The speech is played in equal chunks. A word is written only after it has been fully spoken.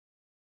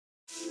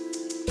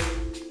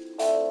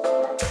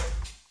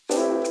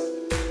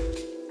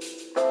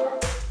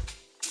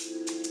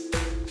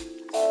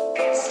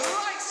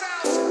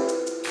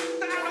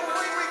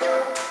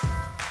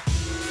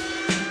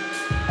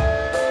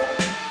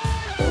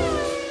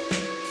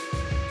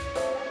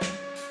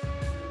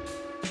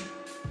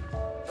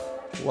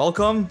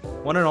Welcome,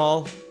 one and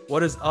all.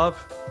 What is up?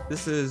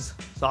 This is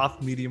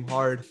Soft Medium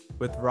Hard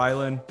with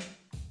Rylan,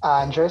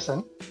 And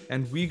Jason.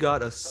 and we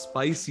got a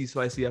spicy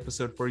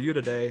episode for you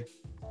today.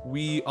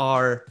 We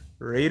are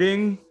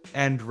rating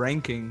and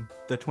ranking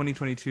the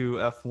 2022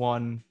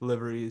 F1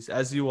 liveries.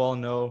 As you all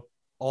know,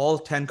 all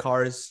 10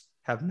 cars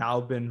have now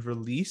been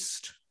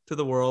released to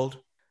the world.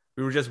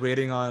 We were just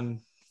waiting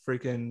on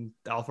freaking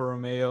Alfa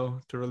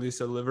Romeo to release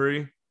a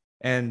livery.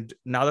 And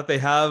now that they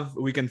have,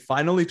 we can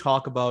finally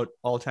talk about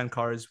all 10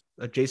 cars.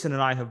 Jason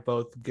and I have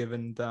both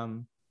given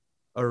them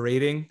a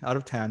rating out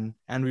of 10,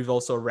 and we've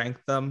also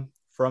ranked them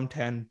from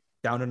 10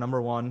 down to number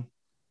 1.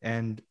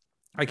 And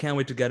I can't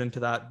wait to get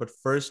into that. But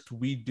first,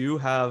 we do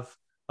have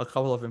a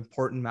couple of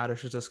important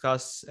matters to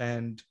discuss,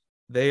 and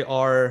they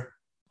are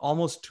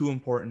almost too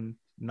important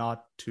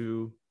not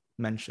to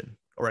mention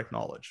or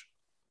acknowledge.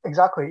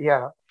 Exactly,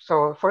 yeah.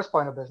 So first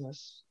point of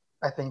business,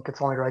 I think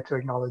it's only right to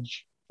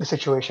acknowledge the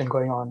situation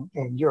going on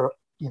in Europe,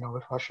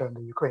 with Russia and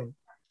the Ukraine.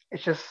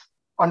 It's just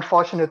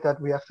unfortunate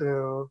that we have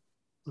to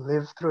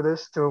live through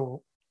this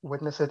to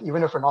witness it,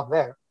 even if we're not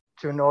there,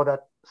 to know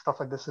that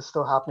stuff like this is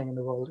still happening in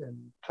the world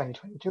in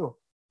 2022.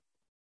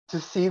 To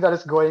see that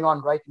it's going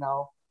on right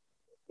now,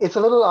 it's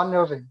a little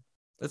unnerving.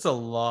 It's a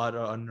lot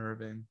of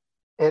unnerving.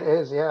 It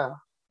is, yeah.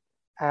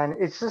 And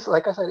it's just,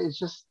 like I said, it's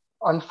just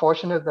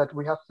unfortunate that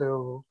we have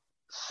to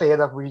say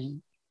that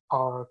we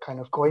are kind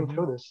of going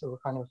through this. So we're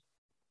kind of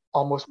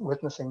almost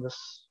witnessing this,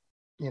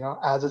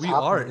 as it's We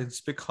happening. are.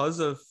 It's because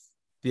of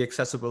the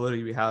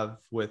accessibility we have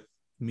with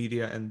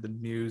media and the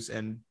news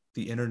and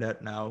the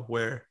internet now,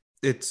 where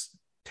it's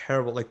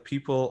terrible. Like,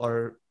 people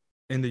are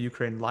in the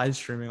Ukraine live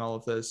streaming all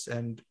of this,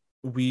 and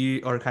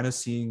we are kind of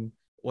seeing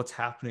what's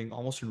happening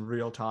almost in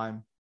real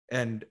time.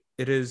 And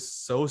it is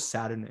so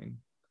saddening.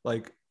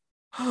 Like,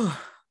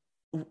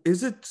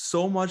 is it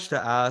so much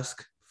to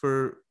ask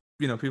for,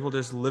 people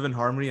just live in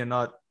harmony and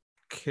not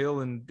kill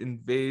and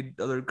invade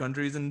other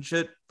countries and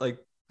shit? Like,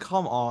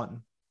 come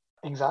on.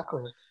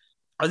 Exactly.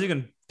 As you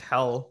can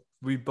tell,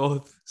 we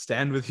both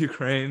stand with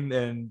Ukraine,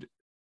 and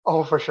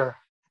Oh, for sure.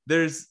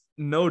 there's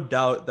no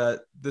doubt that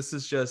this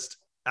is just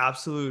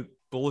absolute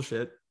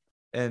bullshit.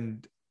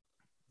 And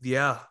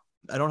yeah,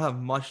 I don't have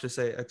much to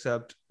say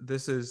except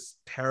this is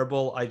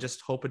terrible. I just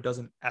hope it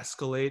doesn't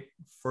escalate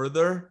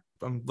further.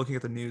 I'm looking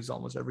at the news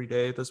almost every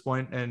day at this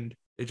point, and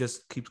it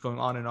just keeps going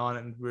on,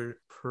 and we're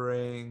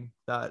praying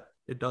that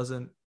it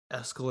doesn't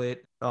escalate.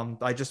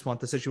 I just want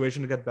the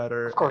situation to get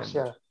better. Of course,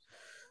 yeah.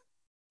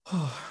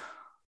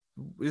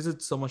 Is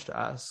it so much to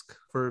ask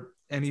for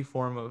any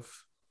form of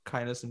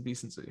kindness and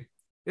decency?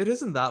 It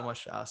isn't that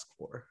much to ask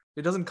for.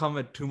 It doesn't come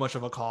at too much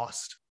of a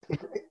cost.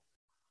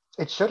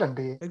 It shouldn't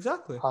be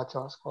Exactly. hard to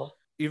ask for.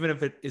 Even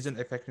if it isn't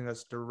affecting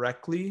us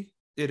directly,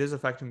 it is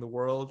affecting the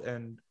world,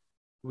 and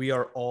we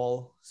are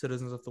all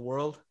citizens of the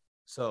world.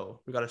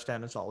 So we got to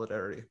stand in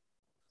solidarity.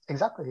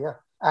 Exactly, yeah.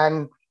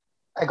 And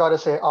I gotta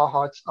say, our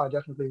hearts are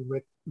definitely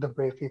with the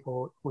brave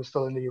people who are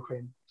still in the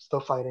Ukraine, still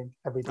fighting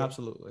every day.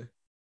 Absolutely.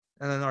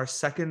 And then our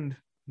second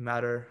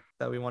matter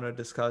that we want to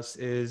discuss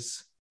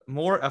is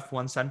more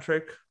F1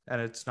 centric,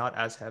 and it's not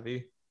as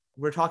heavy.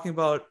 We're talking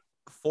about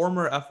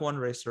former F1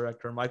 race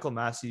director Michael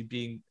Masi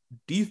being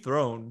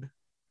dethroned.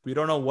 We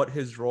don't know what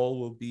his role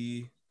will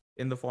be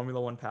in the Formula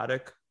One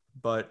paddock,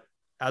 but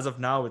as of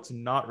now, it's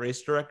not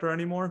race director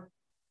anymore.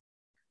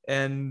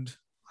 And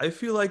I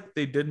feel like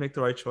they did make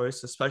the right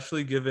choice,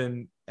 especially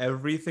given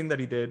everything that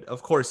he did.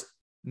 Of course,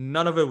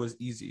 none of it was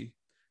easy.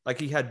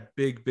 Like, he had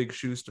big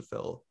shoes to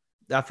fill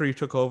after he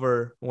took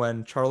over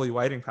when Charlie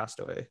Whiting passed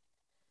away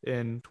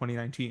in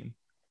 2019,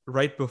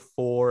 right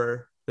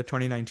before the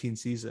 2019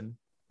 season.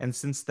 And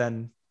since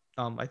then,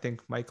 I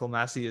think Michael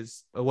Masi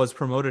was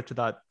promoted to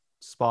that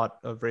spot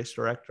of race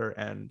director,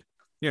 and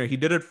he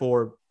did it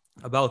for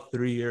about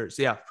 3 years.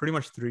 Yeah, pretty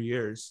much 3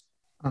 years.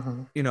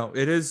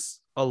 It is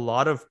a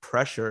lot of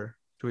pressure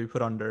to be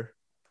put under,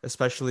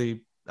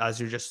 especially as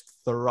you're just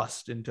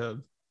thrust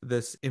into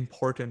this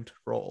important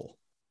role.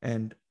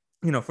 And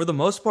for the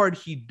most part,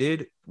 he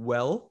did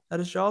well at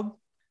his job.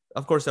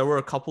 Of course, there were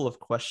a couple of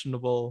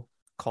questionable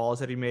calls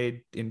that he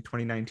made in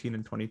 2019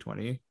 and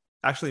 2020.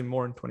 Actually,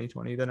 more in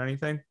 2020 than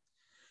anything.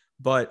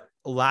 But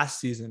last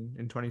season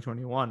in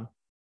 2021,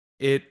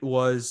 it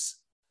was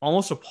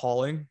almost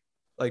appalling.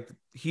 Like,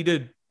 he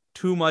did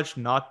too much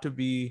not to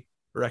be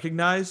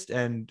recognized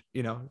and,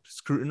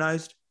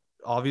 scrutinized.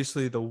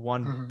 Obviously, the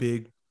one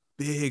big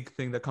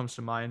thing that comes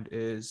to mind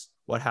is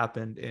what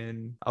happened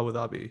in Abu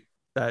Dhabi,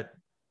 that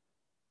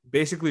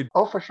basically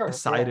for sure,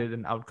 decided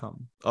an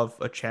outcome of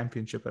a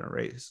championship in a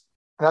race.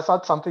 That's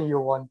not something you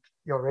want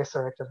your race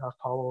director to have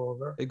power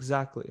over.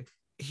 Exactly.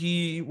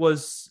 He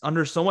was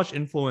under so much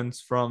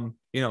influence from,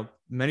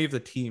 many of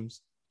the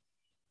teams.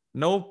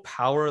 No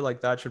power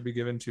like that should be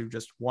given to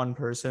just one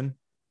person.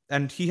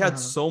 And he had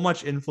so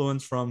much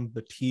influence from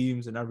the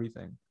teams and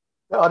everything.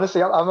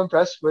 Honestly, I'm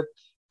impressed with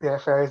the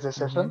FIA's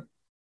decision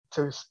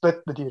to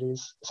split the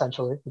duties,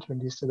 essentially, between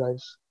these two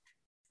guys.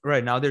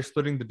 Right, now they're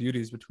splitting the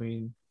duties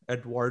between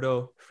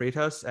Eduardo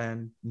Freitas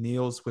and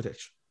Niels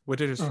Wittich.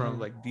 Wittich is from Mhm.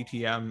 like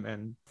DTM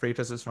and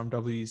Freitas is from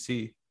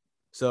WEC.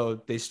 So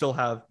they still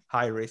have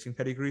high racing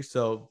pedigree.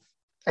 So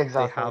they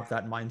Exactly. have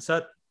that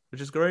mindset,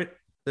 which is great.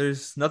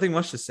 There's nothing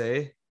much to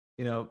say.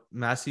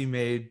 Massey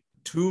made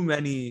too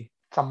many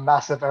Some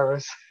massive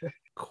errors.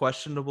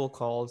 questionable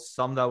calls,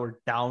 some that were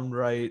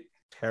downright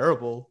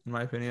terrible, in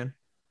my opinion.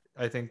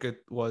 I think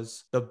it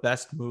was the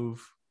best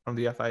move from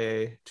the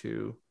FIA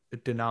to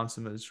denounce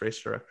him as race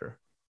director.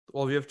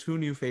 Well, we have two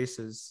new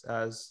faces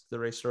as the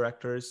race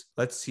directors.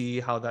 Let's see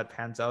how that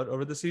pans out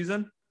over the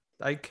season.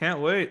 I can't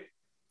wait.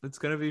 It's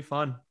going to be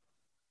fun.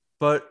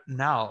 But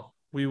now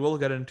we will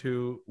get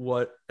into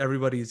what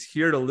everybody's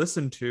here to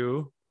listen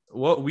to,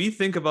 what we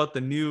think about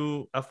the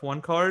new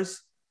F1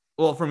 cars,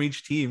 well, from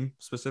each team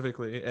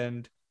specifically.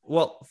 And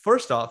well,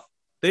 first off,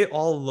 they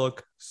all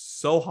look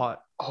so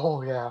hot.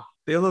 Oh yeah.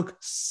 They look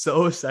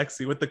so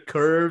sexy with the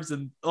curves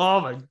and oh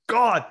my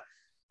god.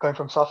 Going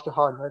from soft to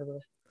hard right away.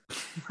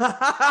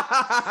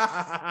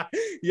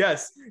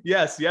 yes,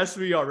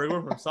 we are. We're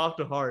going from soft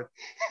to hard.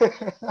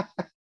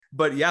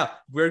 But yeah,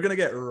 we're going to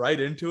get right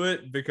into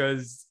it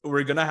because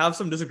we're going to have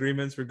some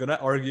disagreements. We're going to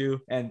argue,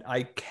 and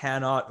I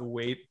cannot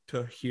wait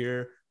to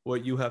hear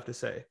what you have to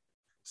say.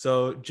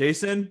 So,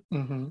 Jason,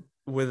 Mm-hmm.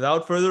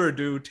 without further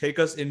ado, take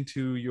us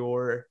into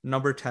your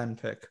number 10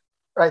 pick.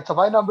 Right. So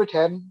my number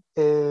 10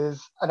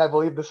 is, and I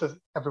believe this is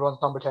everyone's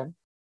number 10,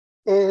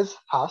 is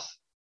Haas.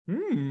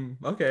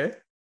 Okay.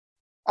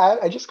 And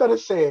I just gotta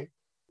say,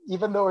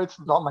 even though it's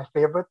not my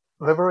favorite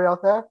livery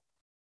out there,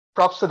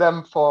 props to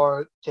them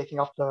for taking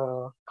off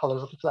the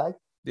colors of the flag.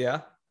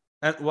 Yeah.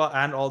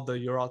 And all the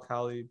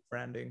Uralkali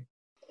branding.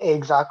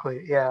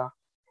 Exactly. Yeah.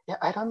 Yeah.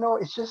 I don't know.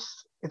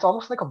 It's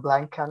almost like a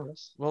blank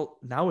canvas. Well,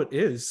 now it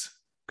is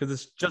because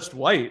it's just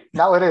white.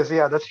 Now it is.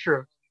 Yeah, that's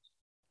true.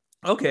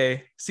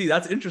 Okay. See,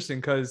 that's interesting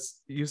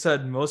because you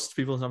said most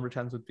people's number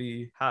 10s would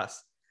be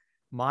Haas.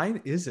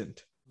 Mine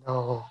isn't.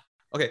 No,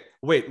 Okay.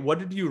 Wait, what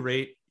did you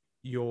rate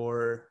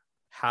your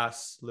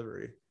Haas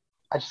livery?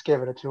 I just gave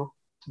it a 2,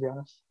 to be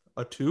honest.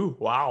 A 2?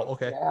 Wow.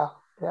 Okay. Yeah.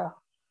 Yeah.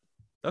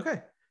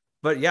 Okay.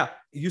 But yeah,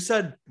 you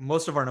said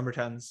most of our number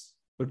 10s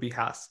would be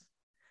Haas.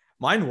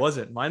 Mine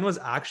wasn't. Mine was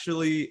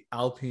actually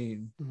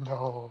Alpine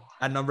No.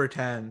 at number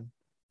 10.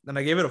 And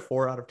I gave it a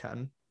 4 out of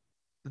 10.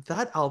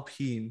 That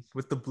Alpine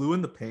with the blue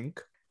and the pink,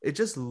 it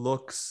just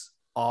looks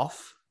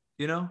off,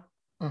 you know?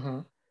 Mm-hmm.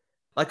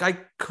 Like I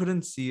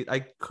couldn't see it.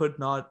 I could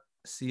not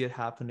see it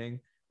happening.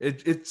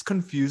 It's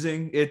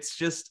confusing. It's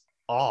just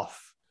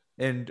off.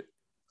 And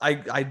I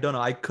don't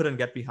know. I couldn't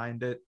get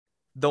behind it.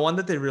 The one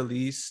that they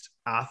released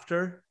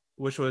after,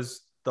 which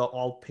was the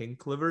all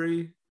pink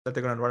livery that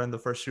they're going to run in the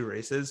first 2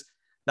 races,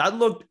 that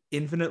looked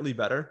infinitely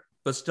better,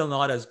 but still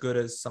not as good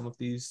as some of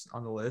these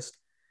on the list.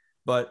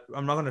 But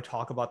I'm not going to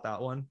talk about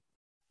that one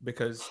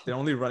because they're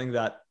only running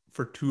that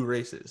for 2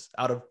 races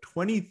out of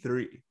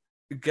 23.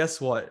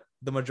 Guess what?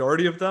 The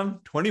majority of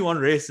them, 21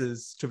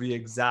 races to be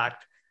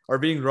exact, are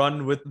being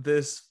run with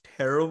this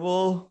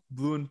terrible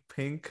blue and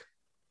pink.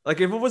 Like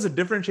if it was a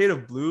different shade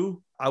of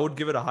blue, I would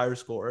give it a higher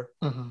score.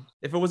 Mm-hmm.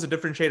 If it was a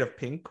different shade of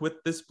pink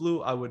with this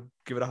blue, I would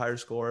give it a higher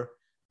score.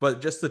 But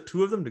just the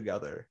 2 of them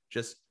together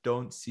just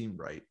don't seem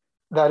right.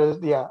 That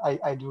is, yeah,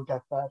 I do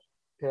get that.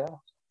 Yeah.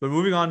 But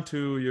moving on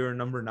to your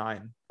number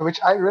 9. Which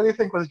I really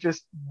think was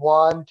just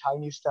one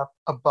tiny step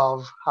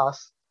above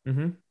Haas.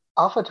 Mm-hmm.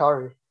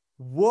 AlphaTauri.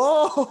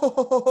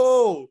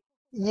 Whoa!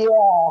 Yeah.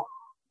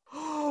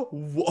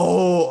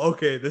 Whoa!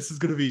 Okay, this is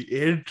gonna be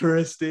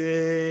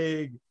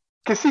interesting.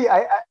 Cause see,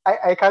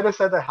 I kind of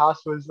said that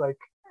Haas was like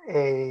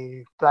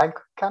a blank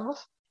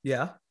canvas.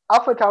 Yeah.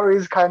 AlphaTauri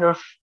is kind of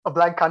a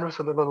blank canvas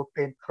with a little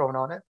paint thrown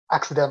on it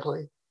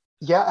accidentally.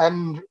 Yeah,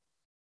 and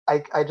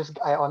I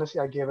honestly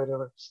I gave it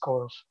a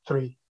score of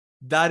 3.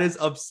 That is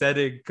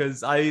upsetting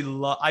because I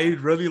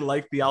really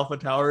like the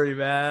AlphaTauri,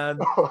 man.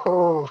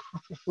 Oh,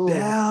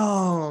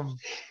 Damn.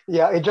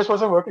 yeah, it just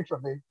wasn't working for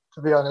me,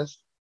 to be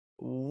honest.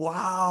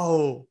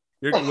 Wow.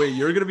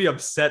 You're gonna be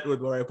upset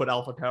with where I put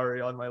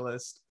AlphaTauri on my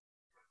list.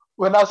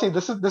 Well, now see,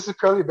 this is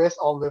purely based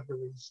on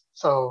liveries,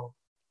 so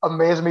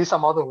amaze me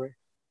some other way.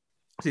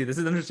 See, this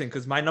is interesting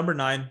because my number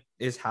 9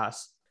 is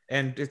Haas,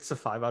 and it's a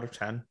 5 out of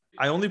 10.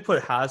 I only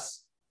put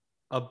Haas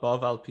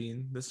above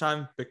Alpine this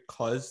time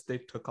because they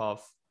took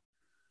off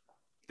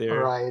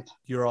their Right.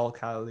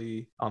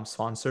 Uralkali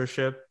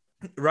sponsorship.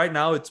 Right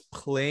now, it's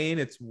plain,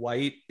 it's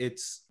white,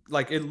 it's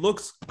like it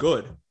looks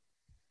good,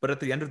 but at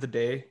the end of the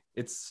day,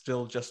 it's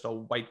still just a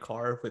white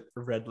car with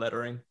red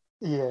lettering.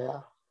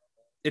 Yeah.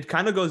 It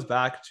kind of goes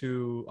back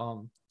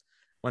to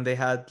when they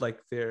had like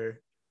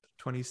their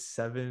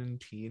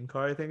 2017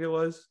 car, I think it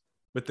was,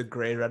 with the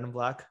gray, red, and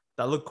black.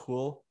 That looked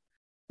cool.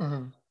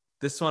 Mm-hmm.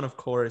 This one, of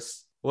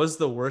course, was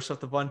the worst of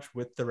the bunch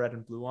with the red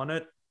and blue on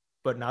it.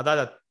 But now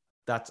that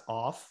that's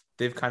off,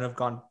 they've kind of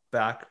gone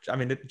back. I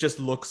mean, it just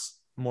looks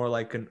more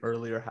like an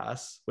earlier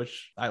Haas,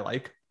 which I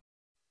like.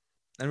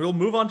 And we'll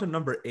move on to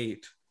number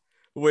 8,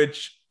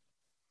 which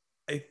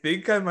I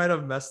think I might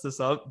have messed this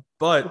up.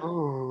 But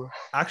Ooh.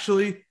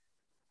 actually,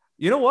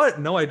 you know what?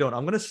 No, I don't.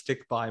 I'm going to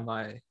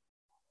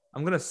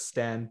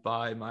stand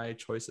by my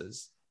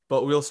choices.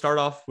 But we'll start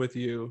off with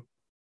you.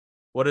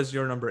 What is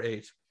your number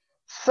 8?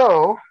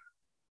 So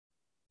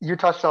you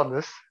touched on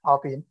this,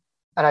 Alpine,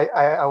 and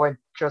I went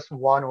just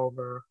one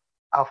over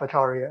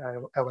AlphaTauri.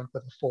 I went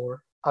with a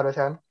 4 out of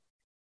 10.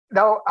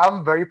 Now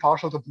I'm very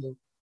partial to blue,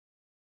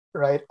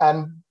 right?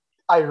 And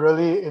I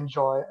really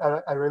enjoy,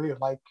 I really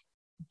like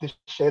the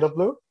shade of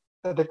blue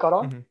that they got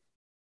on. Mm-hmm.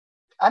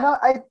 And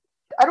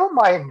I don't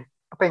mind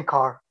a pink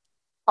car.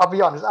 I'll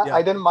be honest, I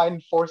Yeah. didn't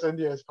mind Force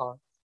India's car.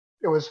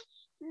 It was,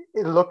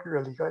 it looked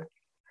really good.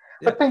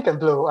 Yeah. But pink and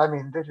blue, I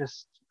mean, they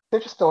just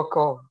don't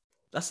go.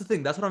 That's the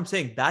thing. That's what I'm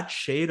saying. That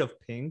shade of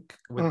pink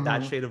with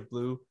that shade of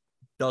blue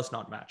does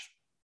not match.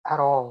 At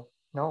all.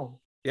 No.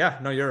 Yeah,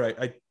 no, you're right.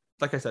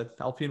 Like I said,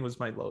 Alpine was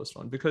my lowest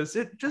one because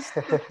it just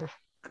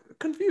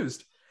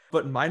confused.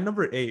 But my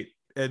number 8,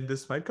 and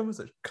this might come as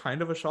a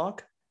kind of a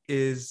shock,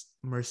 is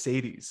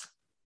Mercedes.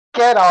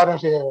 Get out of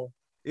here.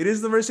 It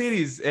is the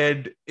Mercedes,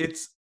 and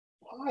it's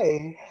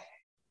Why?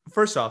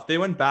 first off, they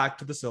went back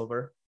to the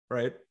silver,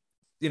 right?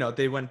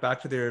 They went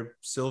back to their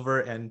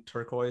silver and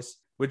turquoise,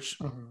 which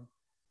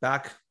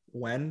back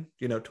when,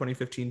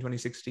 2015,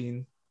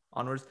 2016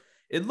 onwards,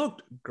 it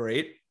looked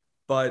great.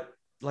 But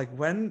like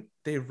when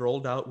they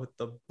rolled out with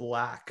the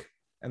black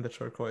and the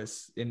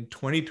turquoise in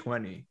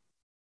 2020,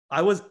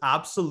 I was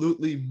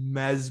absolutely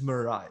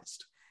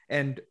mesmerized.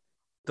 And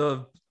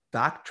the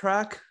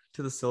backtrack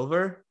to the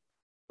silver,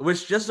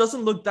 which just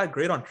doesn't look that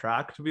great on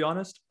track, to be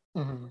honest.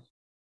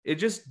 It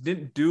just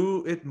didn't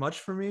do it much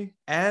for me.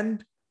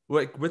 And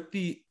like with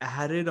the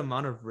added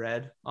amount of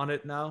red on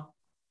it now,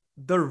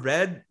 the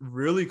red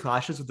really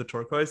clashes with the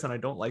turquoise, and I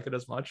don't like it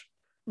as much.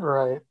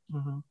 Right.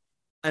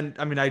 And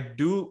I mean, I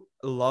do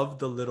love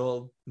the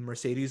little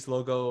Mercedes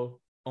logo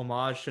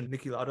homage to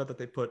Niki Lauda that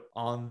they put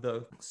on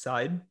the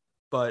side,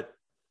 but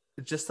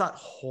just that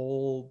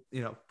whole,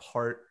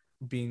 part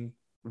being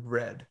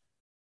red,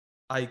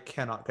 I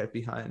cannot get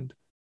behind.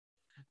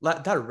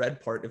 That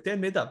red part, if they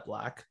had made that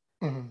black,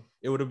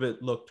 it would have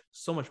looked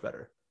so much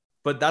better.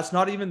 But that's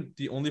not even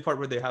the only part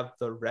where they have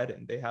the red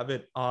in. They have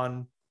it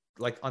on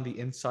the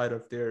inside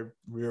of their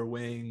rear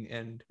wing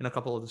and in a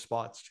couple of the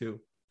spots too.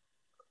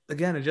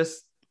 Again, it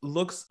just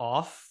looks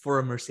off for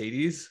a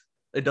Mercedes.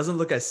 It doesn't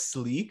look as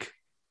sleek,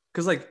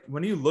 because like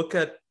when you look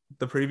at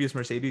the previous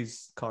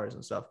Mercedes cars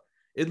and stuff,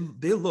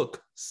 they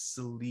look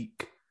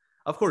sleek.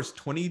 Of course,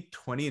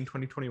 2020 and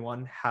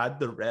 2021 had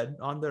the red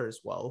on there as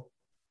well.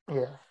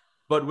 Yeah.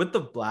 But with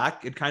the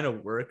black, it kind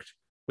of worked.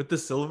 With the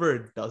silver,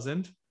 it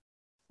doesn't.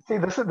 See,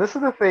 this is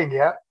the thing,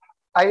 yeah.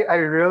 I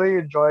really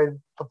enjoyed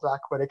the black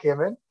when it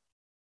came in.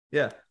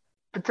 Yeah.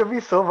 But to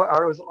me, Silver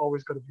Arrow is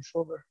always going to be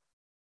silver.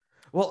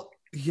 Well,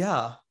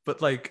 yeah,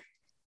 but like,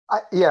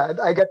 I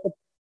get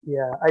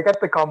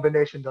the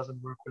combination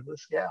doesn't work with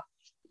this. Yeah.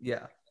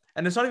 Yeah.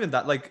 And it's not even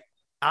that. Like,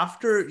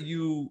 after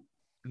you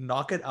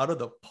knock it out of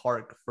the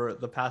park for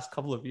the past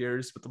couple of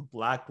years with the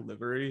black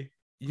livery,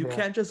 you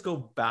can't just go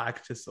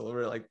back to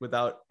silver like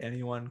without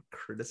anyone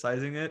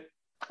criticizing it.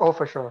 Oh,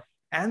 for sure.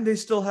 And they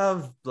still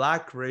have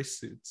black race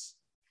suits.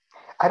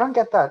 I don't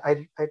get that.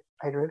 I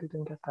really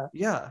didn't get that.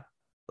 Yeah.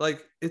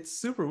 Like, it's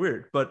super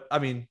weird. But I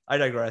mean, I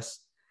digress.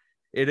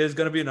 It is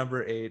going to be a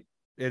number 8.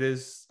 It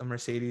is a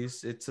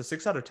Mercedes. It's a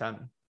 6 out of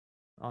 10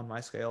 on my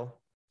scale.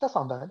 That's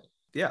not bad.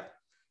 Yeah.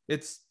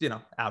 It's,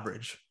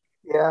 average.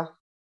 Yeah.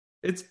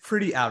 It's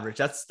pretty average.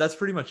 That's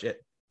pretty much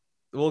it.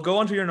 We'll go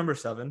on to your number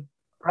 7.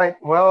 Right.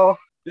 Well,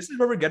 this is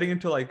where we're getting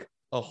into like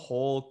a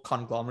whole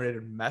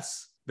conglomerated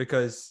mess,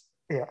 because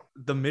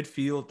the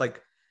midfield, like,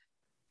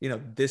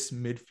 this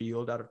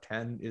midfield out of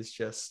 10 is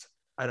just,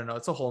 I don't know,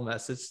 it's a whole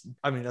mess.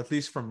 At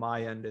least from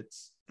my end,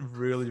 it's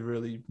really,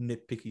 really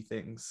nitpicky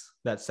things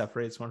that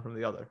separates one from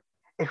the other.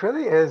 It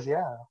really is,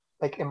 yeah.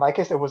 Like in my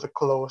case, it was a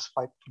close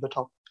fight for the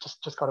top.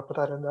 Just gotta put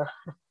that in there.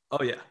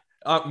 Oh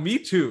yeah, me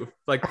too.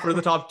 Like for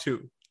the top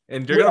 2,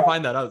 and you're gonna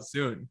find that out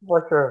soon.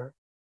 For sure.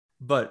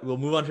 But we'll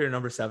move on to your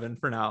number 7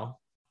 for now.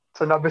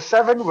 So number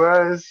 7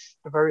 was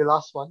the very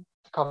last one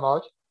to come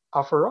out,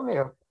 Alfa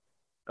Romeo.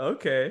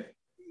 Okay.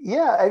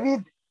 Yeah, I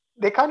mean,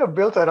 they kind of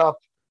built it up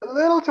a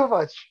little too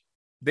much.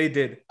 They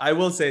did. I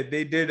will say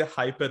they did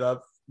hype it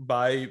up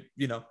by,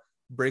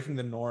 breaking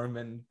the norm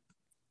and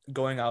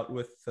going out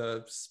with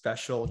the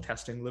special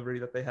testing livery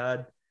that they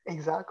had.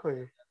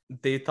 Exactly.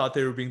 They thought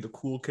they were being the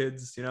cool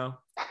kids,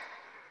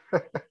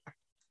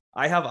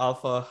 I have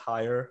Alpha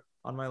higher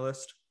on my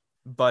list,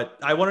 but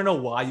I want to know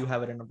why you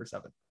have it at number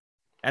 7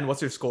 and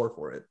what's your score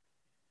for it.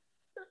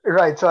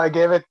 Right. So I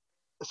gave it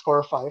a score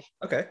of 5.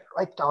 Okay.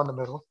 Right down the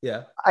middle.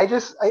 Yeah. It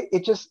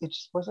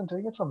just wasn't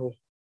doing it for me.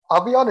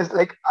 I'll be honest,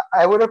 like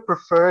I would have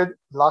preferred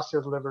last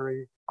year's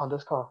livery on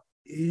this car.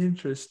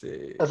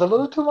 Interesting. There's a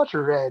little too much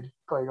red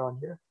going on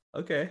here.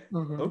 Okay.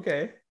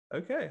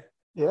 Okay.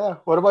 Yeah.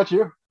 What about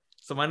you?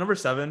 So my number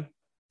 7,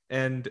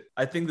 and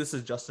I think this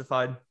is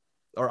justified,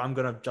 or I'm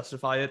gonna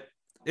justify it.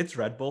 It's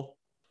Red Bull.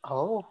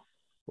 Oh.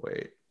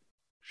 Wait.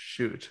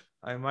 Shoot.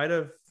 I might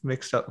have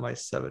mixed up my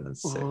 7 and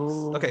 6.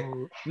 Ooh. Okay.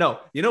 No,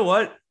 you know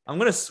what? I'm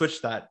gonna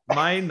switch that.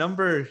 My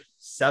number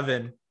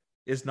 7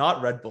 is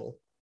not Red Bull.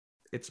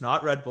 It's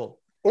not Red Bull.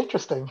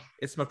 Interesting.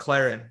 It's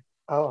McLaren.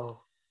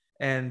 Oh.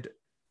 And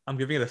I'm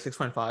giving it a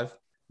 6.5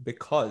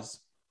 because,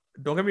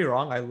 don't get me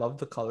wrong, I love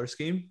the color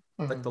scheme,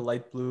 like the Mhm.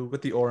 light blue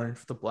with the orange,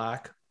 with the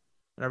black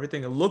and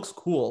everything. It looks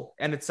cool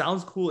and it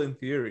sounds cool in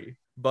theory,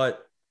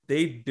 but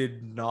they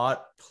did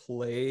not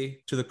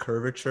play to the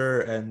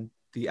curvature and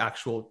the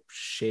actual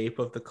shape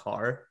of the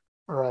car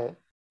Right.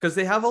 because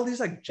they have all these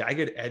like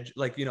jagged edge,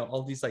 like,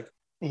 all these like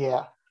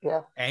Yeah.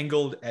 Yeah.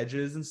 angled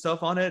edges and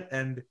stuff on it.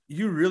 And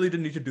you really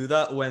didn't need to do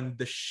that when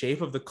the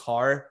shape of the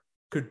car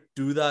could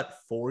do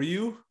that for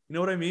you. You know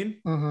what I mean?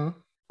 Mm-hmm.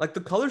 Like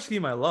the color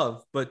scheme I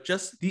love, but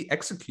just the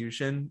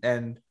execution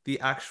and the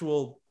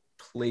actual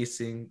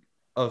placing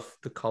of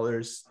the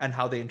colors and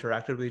how they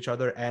interacted with each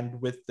other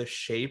and with the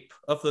shape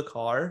of the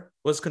car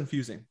was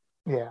confusing.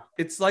 Yeah.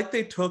 It's like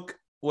they took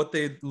what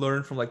they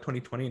learned from like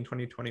 2020 and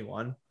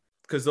 2021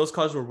 because those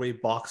cars were way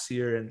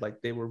boxier and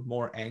like they were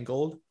more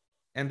angled,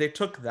 and they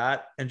took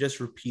that and just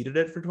repeated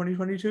it for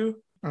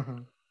 2022,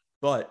 Mm-hmm.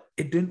 but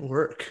it didn't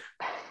work.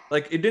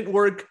 Like it didn't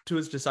work to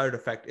its desired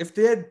effect. If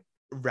they had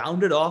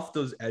rounded off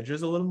those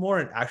edges a little more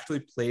and actually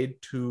played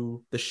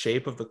to the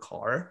shape of the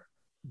car,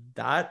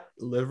 that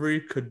livery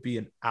could be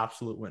an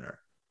absolute winner.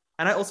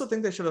 And I also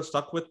think they should have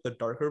stuck with the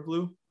darker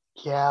blue.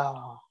 Yeah.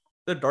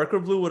 The darker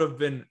blue would have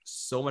been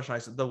so much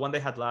nicer. The one they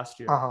had last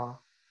year. Uh-huh.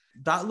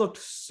 That looked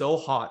so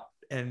hot.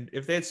 And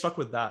if they had stuck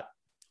with that,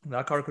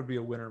 that car could be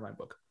a winner in my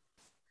book.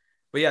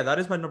 But yeah, that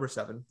is my number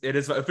 7. It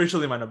is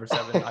officially my number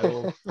 7.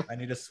 I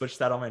need to switch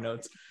that on my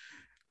notes.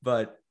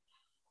 But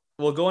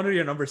we'll go into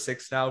your number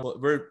 6 now.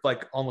 We're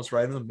like almost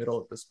right in the middle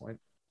at this point.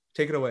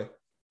 Take it away.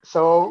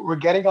 So we're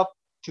getting up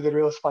to the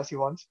real spicy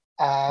ones.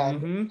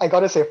 And Mm-hmm. I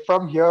gotta say,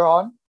 from here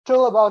on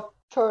till about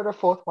third or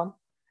fourth one,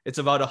 It's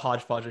about a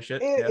hodgepodge of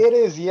shit. it, Yeah. it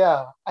is,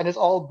 yeah. And it's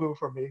all blue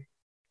for me.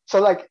 So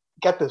like,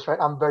 get this, right?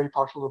 I'm very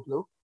partial to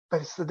blue,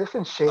 but it's the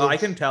different I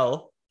shades, can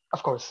tell.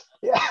 of course.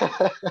 Yeah.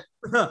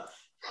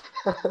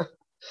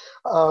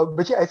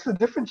 But yeah, it's the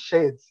different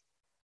shades.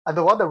 And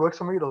the one that works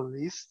for me the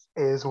least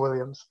is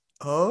Williams,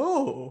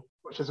 Oh,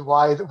 which is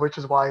why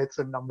it's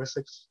a number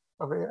 6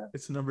 over here.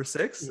 it's number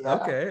 6. Yeah.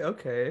 Okay.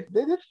 Okay.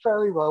 They did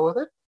fairly well with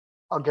it.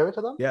 I'll give it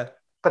to them. Yeah.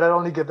 But I'd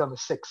only give them a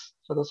 6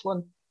 for this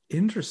one.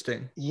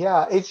 Interesting.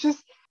 Yeah, it's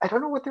just I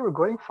don't know what they were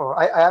going for.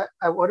 I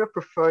would have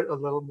preferred a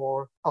little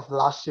more of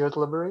last year's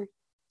livery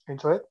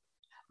into it.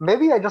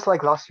 Maybe I just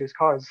like last year's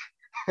cars.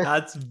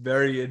 That's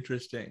very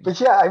interesting. But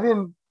yeah, I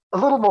mean a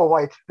little more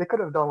white. They could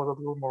have done with a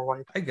little more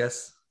white. I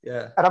guess.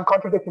 Yeah. And I'm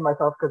contradicting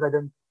myself because I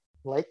didn't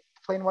like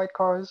plain white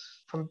cars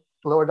from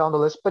lower down the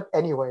list. But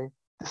anyway,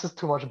 this is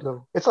too much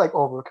blue. It's like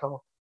overkill.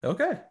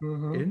 Okay.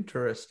 Mm-hmm.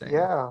 Interesting.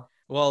 Yeah.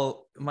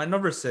 Well, my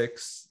number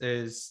 6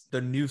 is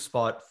the new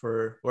spot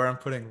for where I'm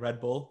putting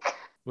Red Bull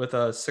with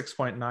a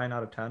 6.9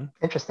 out of 10.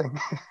 Interesting.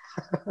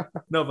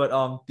 No, but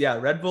yeah,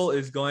 Red Bull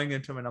is going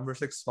into my number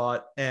 6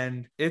 spot,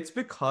 and it's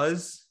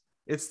because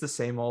it's the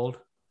same old.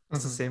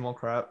 It's the Mm-hmm. same old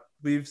crap.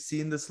 We've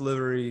seen this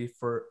livery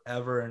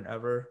forever and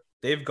ever.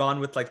 They've gone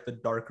with like the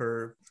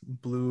darker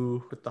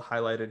blue with the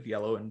highlighted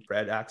yellow and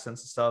red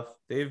accents and stuff.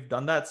 They've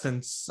done that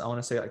since I want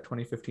to say like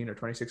 2015 or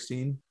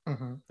 2016.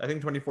 Mm-hmm. I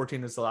think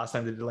 2014 is the last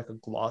time they did like a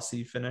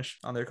glossy finish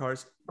on their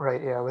cars.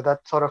 Right, yeah, with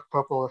that sort of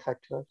purple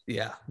effect to it.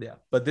 Yeah, yeah.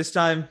 But this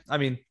time, I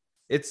mean,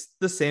 it's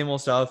the same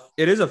old stuff.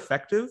 It is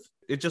effective.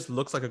 It just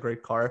looks like a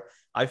great car.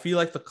 I feel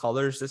like the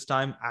colors this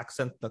time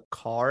accent the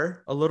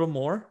car a little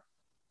more,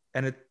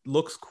 and it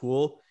looks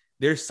cool.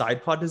 Their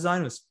side pod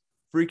design was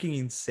freaking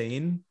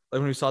insane. Like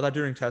when we saw that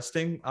during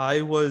testing,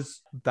 I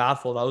was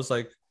baffled. I was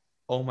like,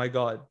 oh my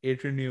God,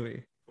 Adrian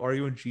Newey, are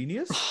you a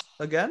genius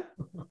again?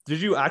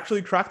 Did you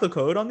actually crack the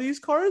code on these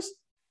cars?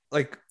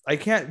 Like, I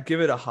can't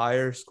give it a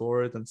higher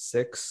score than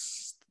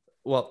 6.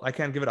 Well, I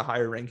can't give it a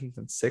higher ranking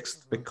than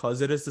 6th because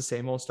it is the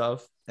same old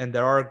stuff. And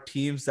there are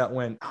teams that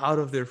went out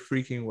of their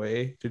freaking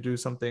way to do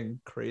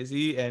something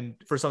crazy. And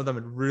for some of them,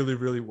 it really,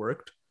 really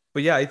worked.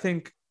 But yeah, I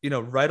think,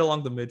 right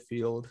along the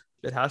midfield,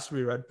 it has to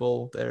be Red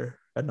Bull there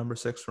at number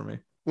 6 for me.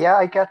 Yeah,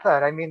 I get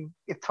that. I mean,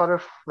 it's sort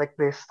of like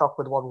they stuck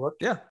with what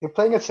worked. Yeah. They're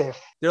playing it safe.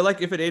 They're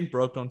like, if it ain't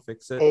broke, don't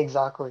fix it.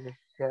 Exactly.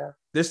 Yeah.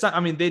 This time, I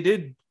mean, they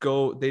did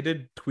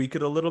tweak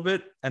it a little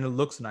bit and it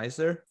looks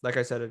nicer. Like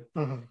I said, it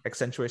Mm-hmm.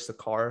 accentuates the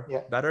car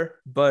Yeah. better.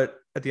 But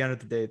at the end of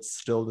the day, it's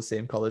still the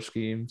same color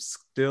scheme,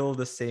 still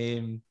the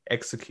same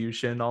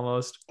execution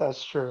almost.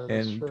 That's true.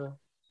 That's And true.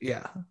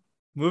 yeah,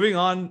 moving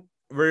on,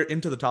 we're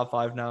into the top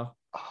 5 now.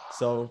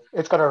 So,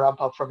 It's gonna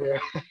ramp up from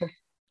here.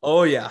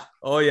 oh yeah.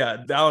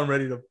 Now I'm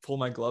ready to pull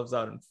my gloves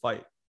out and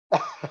fight.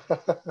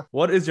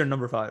 What is your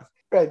number 5?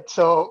 Right.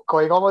 So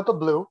going on with the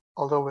blue,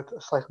 although with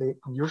a slightly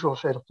unusual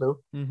shade of blue,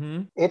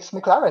 Mm-hmm. it's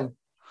McLaren.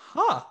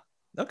 Huh.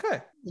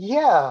 Okay.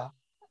 Yeah.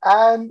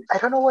 And I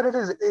don't know what it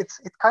is. It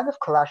kind of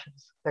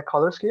clashes. Their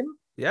color scheme,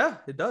 Yeah,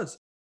 it does.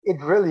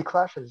 it really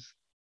clashes.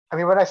 I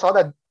mean, when I saw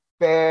that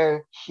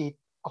bare sheet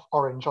of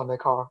orange on their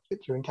car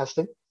during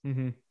testing,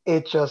 Mm-hmm.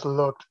 it just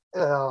looked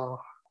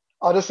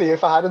honestly,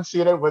 if I hadn't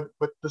seen it with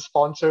the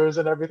sponsors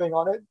and everything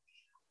on it,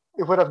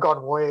 it would have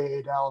gone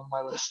way down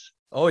my list.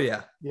 Oh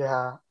yeah.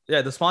 Yeah,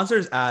 Yeah, the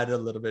sponsors add a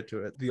little bit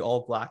to it. The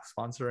all black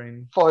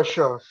sponsoring, for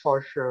sure,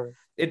 for sure.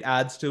 it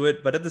adds to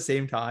it, but at the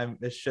same time,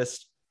 it's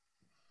just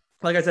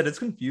like I said, it's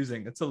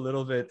confusing. It's a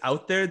little bit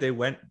out there. They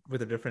went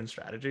with a different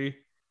strategy.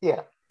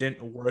 Yeah,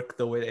 Didn't work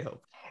the way they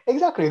hoped.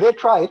 exactly. They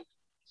tried.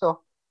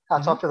 So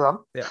hats Hmm. off to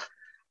them. Yeah.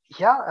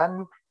 Yeah,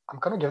 and I'm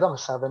gonna give them a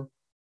 7,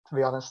 to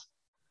be honest.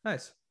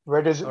 Nice. All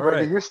Where do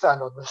right. you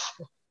stand on this?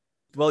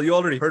 Well, you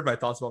already heard my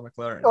thoughts about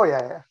McLaren, Oh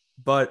yeah, yeah.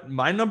 but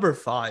my number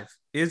five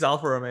is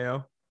Alfa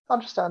Romeo.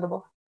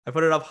 Understandable. I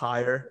put it up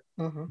higher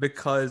Hmm.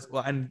 because,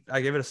 well, and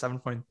I gave it a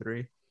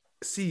 7.3.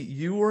 See,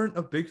 you weren't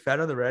a big fan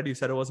of the red. You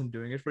said it wasn't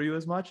doing it for you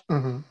as much,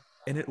 Hmm.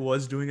 and it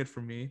was doing it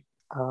for me.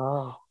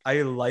 Oh.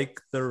 I like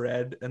the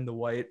red and the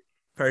white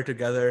paired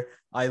together.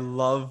 I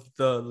love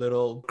the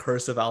little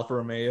cursive Alfa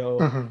Romeo,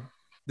 Hmm.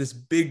 this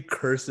big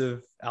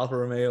cursive Alfa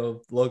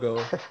Romeo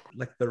logo,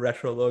 like the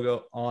retro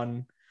logo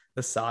on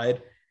the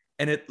side.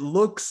 And it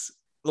looks,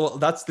 well,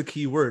 that's the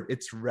key word.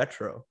 It's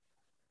retro.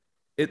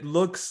 It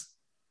looks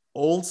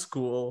old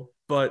school,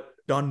 but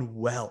done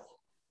well.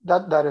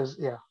 That is,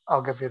 yeah,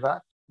 I'll give you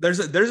that. There's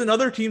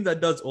another team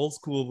that does old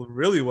school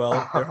really well.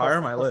 They're higher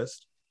on my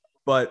list.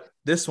 But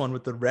this one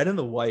with the red and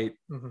the white,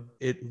 Hmm.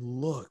 it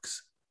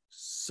looks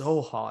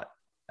so hot.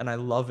 And I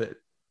love it.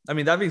 I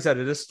mean, that being said,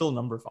 it is still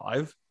number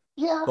five,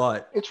 Yeah,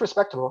 but it's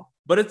respectable.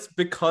 it's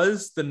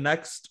because the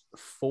next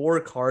four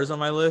cars on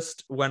my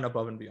list went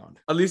above and beyond,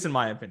 at least in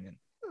my opinion.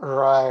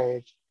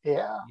 Right.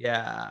 Yeah.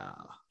 Yeah.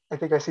 I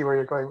think I see where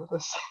you're going with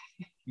this.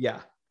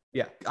 Yeah.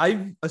 Yeah.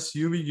 I'm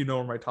assuming you know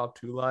where my top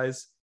two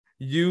lies.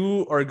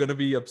 You are going to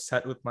be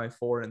upset with my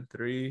 4 and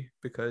 3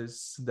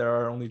 because there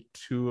are only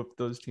two of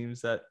those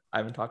teams that I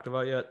haven't talked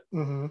about yet.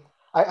 Hmm.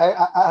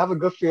 I have a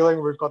good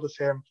feeling we've got the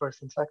same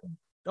first and second.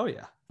 Oh,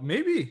 yeah.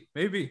 Maybe.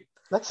 Maybe.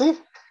 Let's see.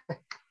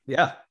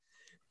 Yeah.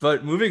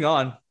 But moving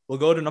on, we'll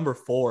go to number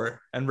 4,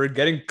 and we're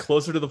getting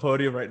closer to the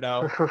podium right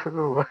now.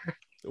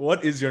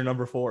 What is your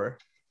number 4?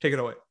 Take it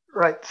away.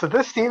 Right. So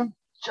this team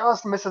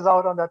just misses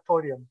out on that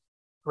podium.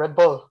 Red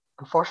Bull,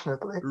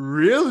 unfortunately.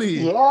 Really?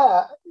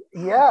 Yeah.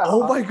 Yeah.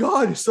 Oh my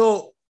God.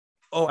 So,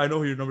 oh, I know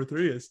who your number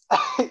 3 is.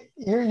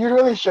 You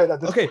really should at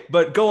this Okay, point.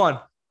 but go on.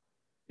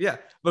 Yeah,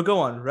 but go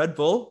on. Red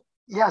Bull,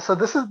 Yeah, so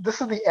this is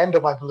the end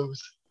of my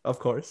blues. of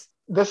course.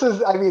 This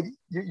is, I mean,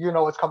 you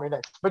know what's coming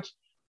next. But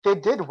they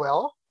did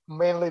well,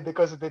 mainly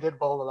because they did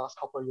well the last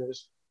couple of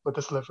years with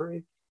this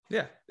livery.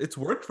 Yeah, it's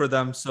worked for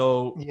them.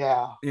 So,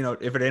 Yeah,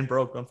 if it ain't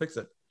broke, don't fix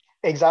it.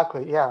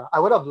 exactly. Yeah. I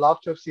would have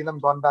loved to have seen them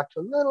gone back to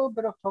a little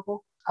bit of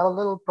purple. Have a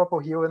little purple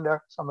hue in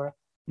there somewhere.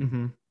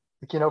 Mm-hmm.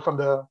 Like, from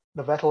the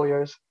Vettel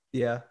years.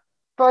 Yeah.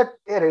 But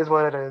it is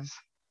what it is.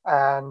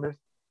 And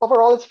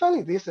overall it's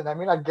fairly decent. I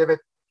mean, I'd give it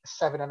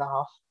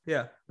 7.5.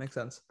 Yeah, makes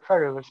sense.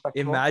 Very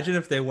respectable. Imagine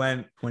if they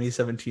went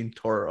 2017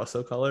 Toro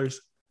Rosso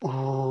colors,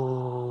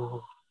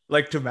 Ooh.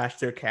 like to match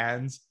their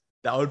cans.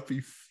 That would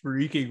be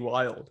freaking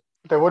wild.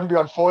 They wouldn't be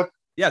on fourth.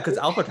 Yeah, because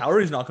Alpha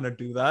Tauri is not going to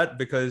do that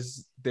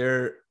because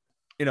they're,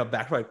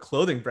 backed by a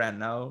clothing brand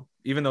now,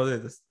 even though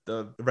they're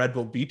the Red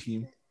Bull B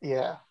team.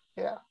 Yeah,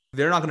 yeah.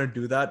 They're not going to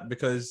do that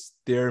because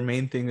their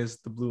main thing is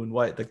the blue and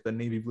white, like the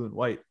navy blue and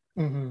white.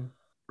 Mm-hmm.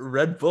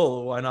 Red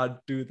Bull, why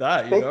not do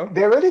that?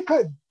 They really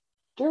could.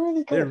 They really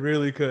They could.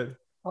 really could.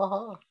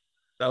 Uh-huh.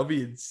 That would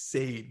be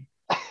insane.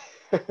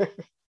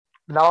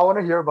 Now I want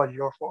to hear about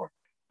your 4.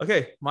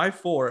 Okay, my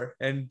 4,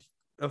 and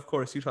of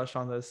course you touched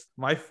on this.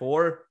 My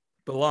 4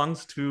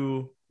 belongs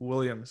to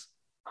Williams,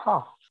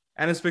 Huh.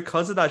 and it's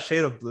because of that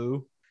shade of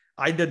blue.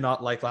 I did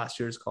not like last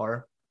year's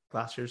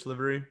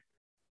livery.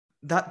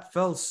 That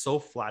fell so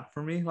flat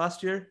for me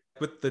last year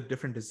with the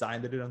different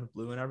design they did on the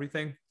blue and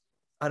everything.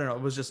 I don't know.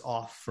 It was just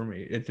off for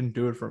me. It didn't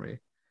do it for me.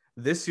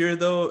 This year,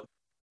 though,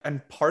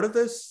 and part of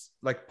this,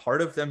 like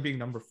part of them being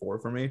number 4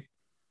 for me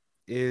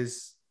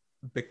is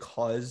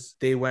because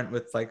they went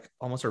with like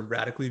almost a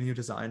radically new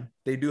design.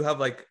 They do have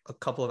like a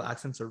couple of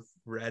accents of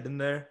red in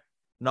there.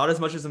 Not as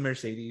much as the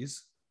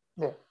Mercedes,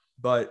 Yeah.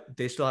 but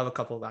they still have a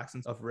couple of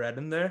accents of red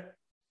in there.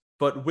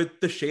 But with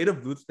the shade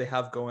of blue they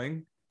have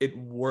going, it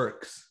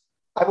works.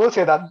 I will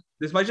say that.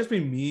 This might just be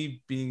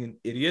me being an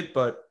idiot,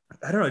 but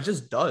I don't know. It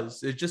just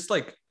does. It just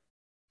like,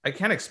 I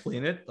can't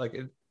explain it. Like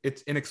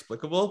it's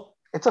inexplicable.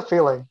 It's a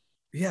feeling.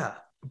 Yeah,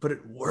 but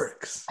it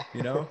works,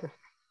 you know?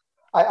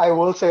 I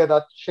will say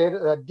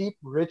that deep,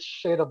 rich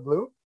shade of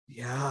blue,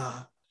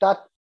 Yeah. that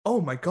Oh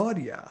my God,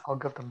 yeah. I'll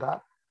give them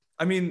that.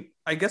 I mean,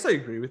 I guess I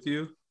agree with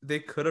you. They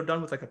could have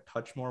done with like a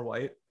touch more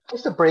white.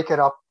 Just to break it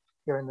up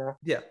here and there.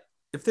 Yeah.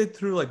 If they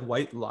threw like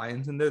white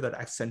lines in there that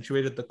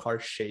accentuated the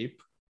car's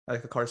shape,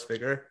 like the car's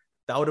figure,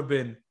 that would have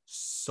been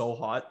so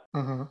hot.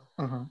 Mm-hmm.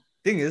 Mm-hmm.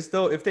 Thing is,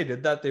 though, if they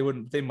did that,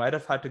 they might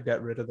have had to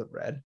get rid of the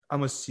red.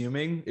 I'm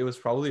assuming it was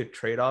probably a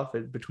trade-off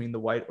between the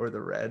white or the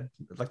red,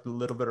 like the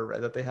little bit of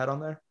red that they had on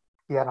there.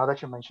 Yeah, now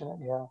that you mention it,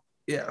 yeah.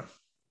 Yeah.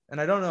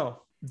 And I don't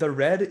know. The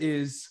red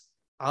is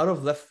out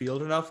of left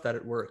field enough that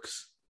it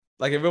works.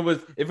 Like if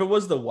it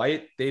was the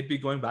white, they'd be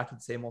going back to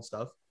the same old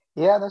stuff.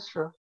 Yeah, that's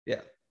true.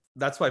 Yeah.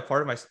 That's why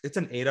part of it's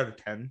an 8 out of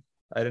 10.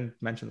 I didn't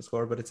mention the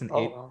score, but it's an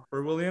 8 wow.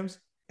 for Williams.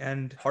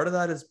 And part of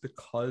that is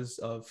because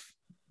of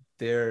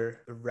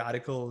their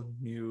radical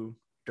new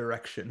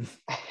direction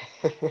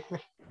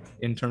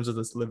in terms of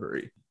this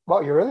livery.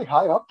 Wow, you're really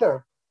high up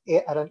there.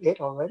 At an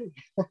 8 already.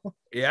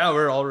 Yeah,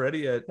 we're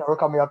already at. Now we're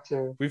coming up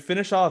to. We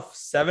finish off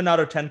 7 out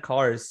of 10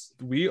 cars.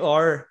 We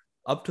are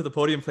up to the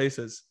podium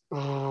places.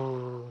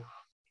 Ooh.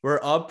 We're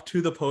up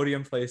to the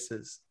podium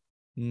places.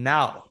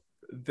 Now,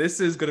 this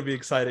is going to be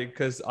exciting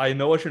because I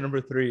know what your number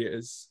 3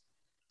 is.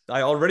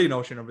 I already know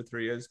what your number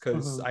 3 is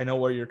because I know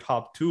where your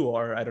top 2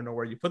 are. I don't know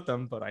where you put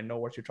them, but I know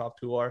what your top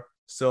 2 are.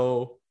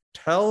 So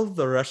tell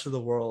the rest of the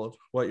world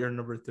what your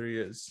number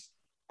 3 is.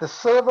 The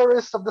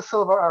silverest of the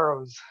silver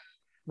arrows,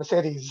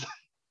 Mercedes.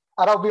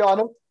 And I'll be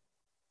honest,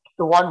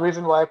 the one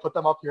reason why I put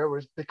them up here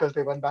was because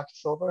they went back to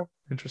silver.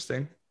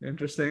 Interesting.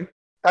 Interesting.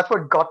 That's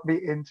what got me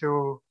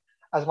into,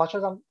 as much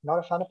as I'm not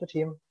a fan of the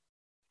team,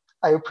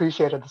 I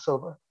appreciated the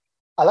silver.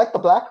 I like the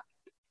black.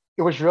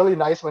 It was really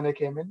nice when they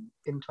came in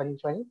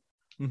 2020.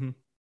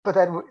 But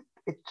then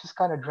it just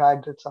kind of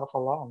dragged itself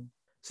along.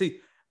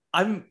 See,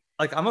 I'm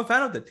a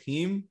fan of the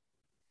team,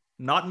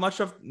 not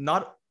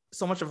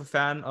so much of a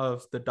fan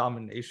of the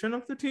domination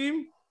of the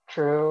team.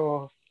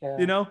 True. Yeah.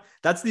 You know,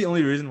 that's the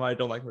only reason why I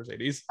don't like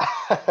Mercedes.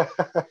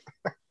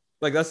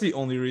 Like, that's the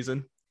only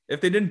reason.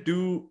 If they didn't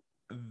do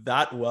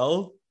that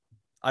well,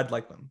 I'd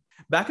like them.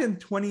 Back in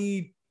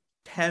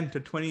 2010 to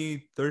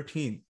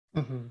 2013,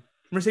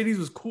 Mercedes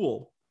was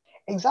cool.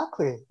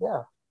 Exactly.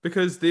 Yeah.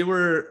 Because they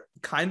were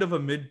kind of a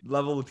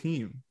mid-level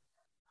team.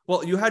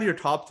 Well, you had your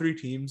top 3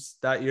 teams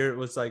that year. It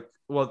was like,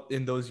 well,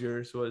 in those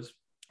years was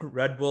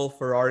Red Bull,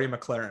 Ferrari,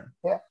 McLaren.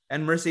 Yeah.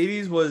 And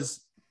Mercedes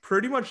was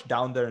pretty much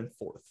down there in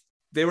 4th.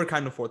 They were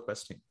kind of 4th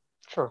best team.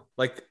 Sure.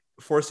 Like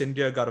Force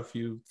India got a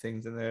few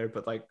things in there,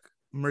 but like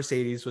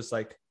Mercedes was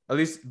like, at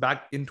least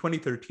back in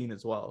 2013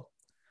 as well.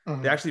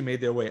 They actually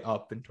made their way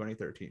up in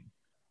 2013.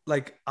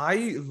 Like,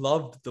 I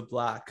loved the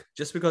black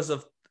just because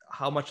of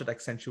how much it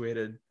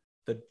accentuated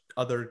the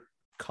other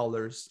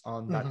colors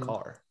on that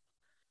car.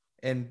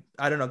 And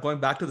I don't know, going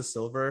back to the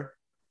silver,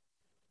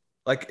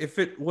 like if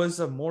it was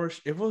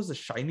a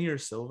shinier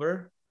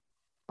silver,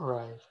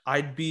 right,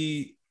 I'd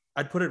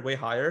put it way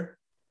higher.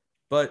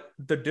 But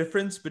the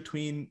difference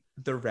between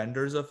the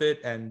renders of it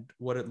and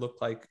what it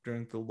looked like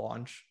during the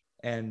launch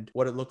and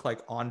what it looked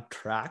like on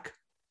track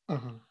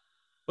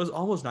was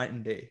almost night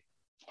and day.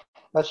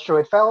 That's true.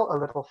 It fell a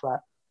little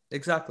flat.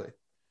 Exactly.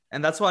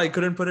 And that's why I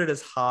couldn't put it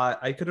as high.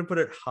 I couldn't put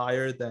it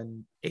higher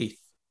than 8th.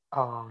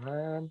 Oh,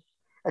 man.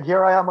 And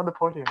here I am on the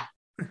podium.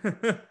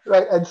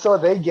 Right. And so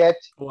they get.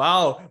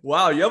 Wow.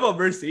 You have a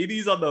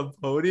Mercedes on the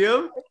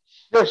podium?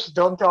 Shush,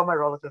 don't tell my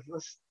relatives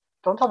this.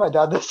 Don't tell my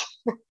dad this.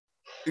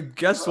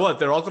 Guess what?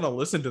 They're all going to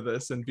listen to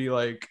this and be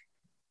like,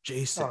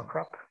 Jason. Oh,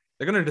 crap.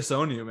 They're going to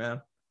disown you,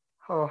 man.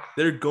 Oh.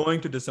 They're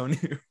going to disown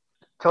you.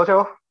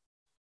 Toto,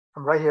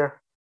 I'm right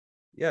here.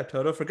 Yeah,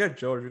 Toto, forget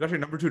George. We got your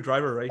number 2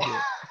 driver right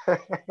here.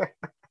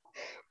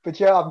 But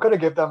yeah, I'm going to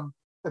give them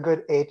a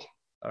good 8.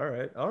 All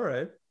right.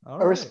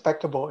 A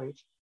respectable 8.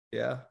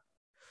 Yeah.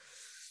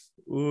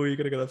 Ooh, you're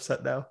going to get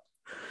upset now.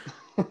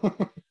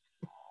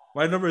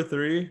 My number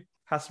 3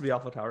 has to be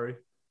AlphaTauri.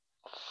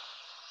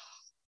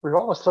 We've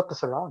almost flipped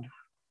this around.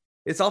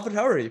 It's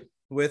AlphaTauri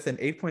with an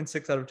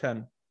 8.6 out of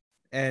 10.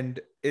 And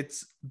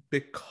it's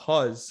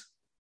because,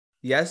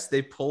 yes,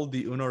 they pulled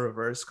the Uno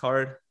reverse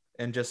card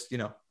and just,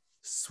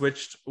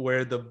 switched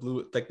where the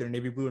blue, like their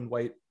navy blue and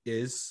white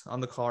is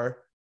on the car.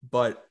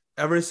 But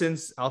ever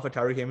since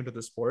AlphaTauri came into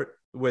the sport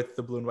with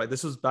the blue and white,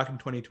 this was back in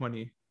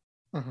 2020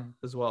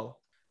 as well.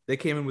 They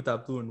came in with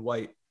that blue and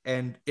white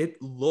and it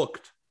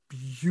looked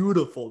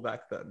beautiful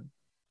back then.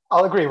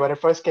 I'll agree. When it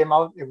first came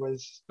out, it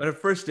was... When it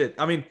first did.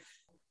 I mean,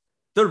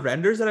 the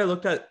renders that I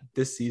looked at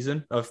this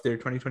season of their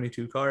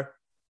 2022 car,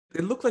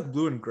 it looked like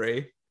blue and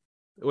gray,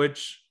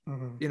 which,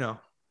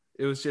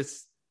 it was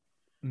just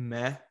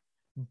meh.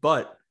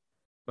 But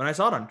when I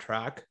saw it on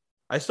track,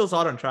 I still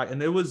saw it on track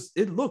and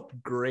it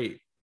looked great.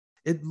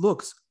 It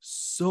looks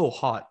so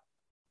hot.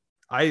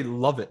 I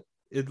love it.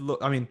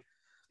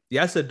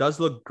 Yes, it does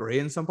look gray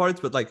in some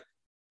parts, but like,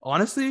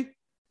 honestly,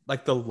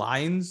 like the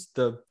lines,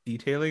 the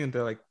detailing and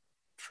the like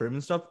trim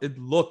and stuff, it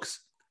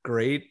looks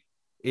great.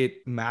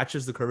 It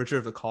matches the curvature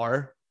of the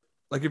car.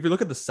 Like if you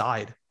look at the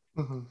side,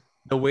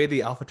 the way the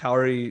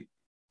AlphaTauri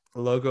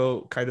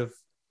logo kind of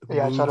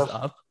moves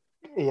up.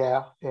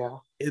 Yeah.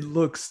 It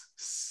looks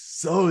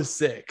so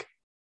sick.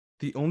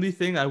 The only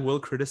thing I will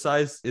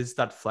criticize is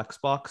that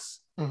Flexbox.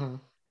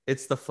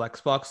 It's the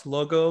Flexbox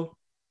logo,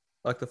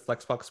 like the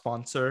Flexbox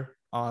sponsor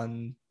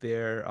on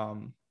their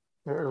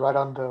right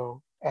on the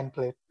end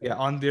plate. Yeah,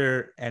 on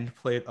their end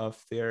plate of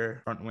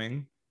their front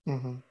wing.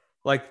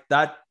 Like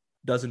that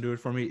doesn't do it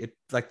for me. It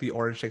like the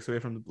orange takes away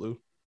from the blue.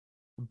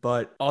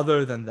 But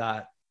other than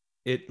that,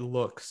 it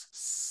looks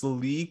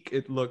sleek,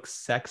 it looks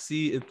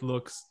sexy, it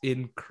looks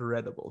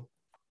incredible.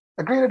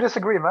 Agree to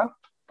disagree, man.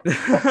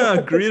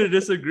 Agree to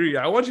disagree.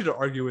 I want you to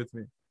argue with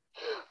me.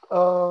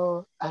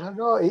 I don't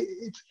know.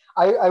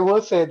 I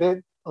will say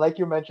they, like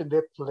you mentioned,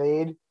 they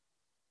played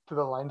to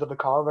the lines of the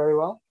car very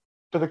well,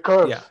 to the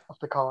curves of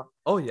the car.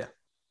 Oh yeah.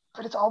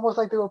 But it's almost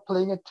like they were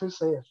playing it too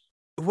safe.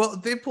 Well,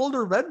 they pulled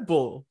a Red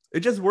Bull.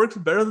 It just works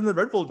better than the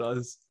Red Bull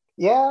does.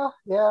 Yeah,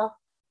 yeah.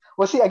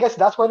 Well, see, I guess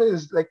that's what it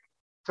is. Like,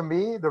 to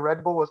me, the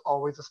Red Bull was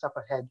always a step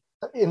ahead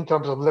in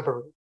terms of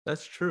livery.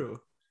 That's true.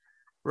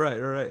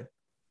 Right.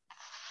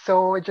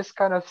 So it just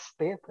kind of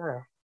stayed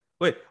there.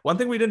 Wait, one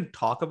thing we didn't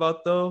talk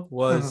about though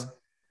was Mhm.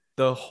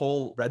 the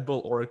whole Red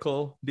Bull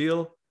Oracle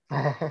deal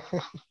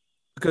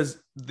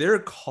because their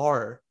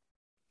car,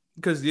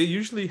 because they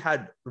usually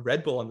had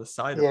Red Bull on the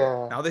side of it.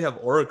 Yeah. Now they have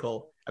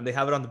Oracle and they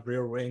have it on the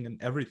rear wing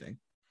and everything.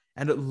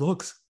 And it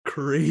looks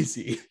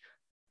crazy.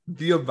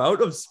 The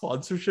amount of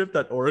sponsorship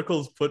that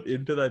Oracle's put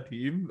into that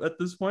team at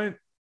this point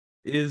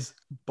is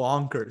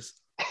bonkers.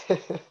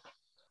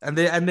 And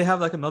they have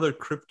like another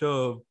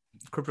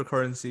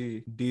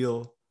cryptocurrency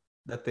deal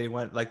that they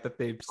went like that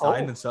they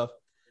signed Oh, and stuff,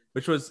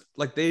 which was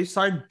like they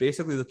signed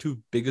basically the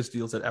two biggest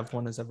deals that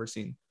F1 has ever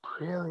seen.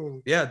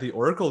 really? Yeah, the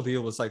Oracle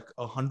deal was like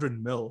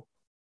 100 mil.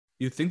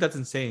 You think that's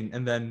insane,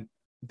 and then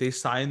they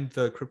signed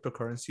the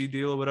cryptocurrency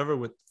deal or whatever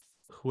with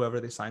whoever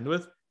they signed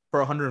with for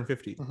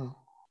 150, Mhm.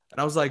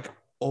 and I was like,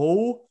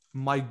 oh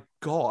my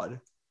god,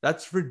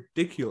 that's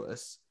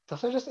ridiculous.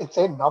 Those are just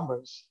insane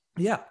numbers.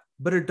 Yeah,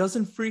 but it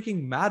doesn't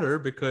freaking matter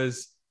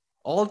because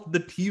all the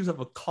teams have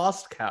a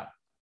cost cap.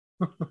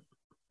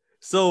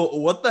 So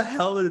what the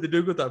hell are they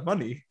doing with that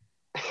money?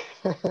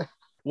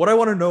 What I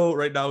want to know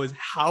right now is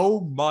how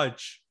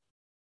much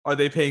are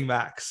they paying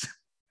Max?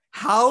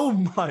 How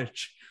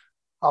much?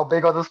 How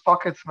big are those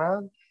pockets,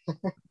 man?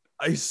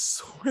 I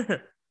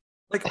swear.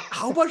 Like,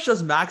 how much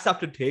does Max have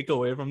to take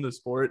away from the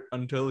sport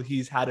until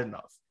he's had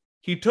enough?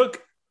 He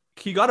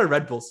got a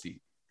Red Bull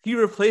seat. He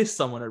replaced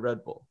someone at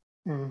Red Bull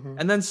Hmm.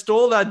 and then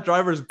stole that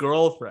driver's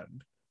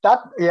girlfriend.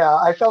 Yeah,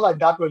 I felt like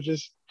that was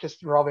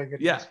just rubbing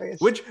it in Yeah, his face.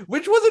 which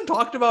wasn't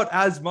talked about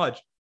as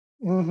much.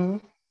 Hmm.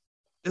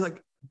 It's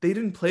like they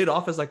didn't play it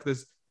off as like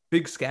this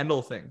big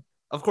scandal thing.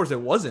 Of course,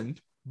 it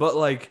wasn't, but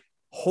like,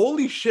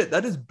 holy shit,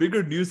 that is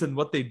bigger news than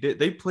what they did.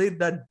 They played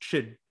that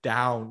shit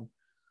down,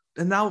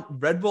 and now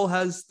Red Bull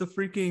has the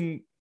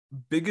freaking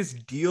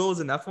biggest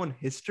deals in F1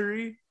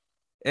 history,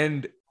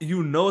 and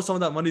some of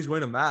that money is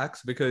going to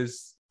Max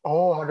because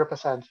Oh,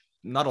 100%.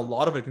 not a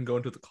lot of it can go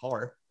into the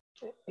car.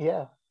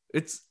 Yeah.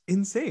 It's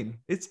insane.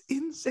 It's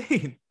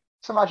insane.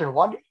 So imagine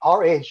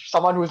our age,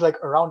 someone who's like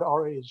around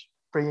our age,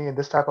 bringing in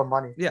this type of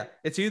money. Yeah,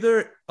 it's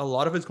either a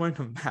lot of it's going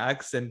to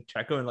Max and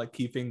Checo and like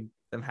keeping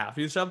them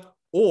happy and stuff,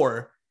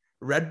 or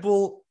Red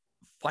Bull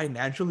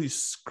financially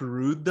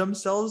screwed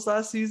themselves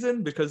last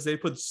season because they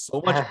put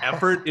so much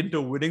effort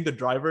into winning the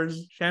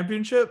drivers'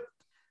 championship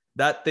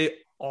that they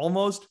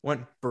almost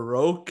went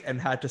broke and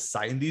had to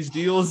sign these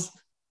deals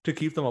to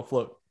keep them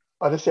afloat.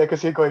 Honestly, I could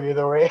see it going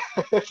either way.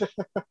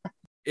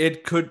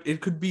 It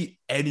could be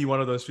any one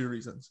of those two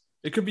reasons.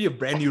 It could be a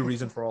brand new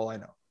reason for all I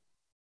know.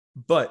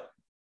 But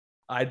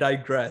I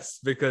digress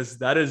because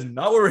that is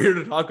not what we're here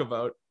to talk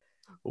about.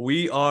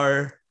 We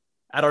are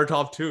at our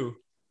top two.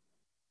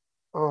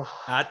 Oh,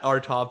 At our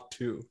top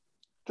two.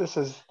 this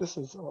is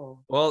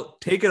Well,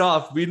 take it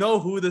off. We know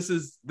who this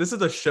is. This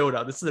is a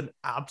showdown. This is an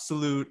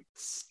absolute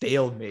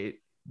stalemate.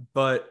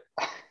 But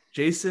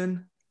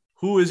Jason,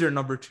 who is your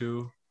number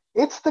two?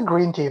 it's the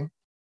green team.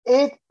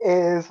 It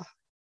is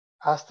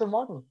Aston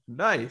Martin.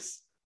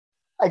 Nice.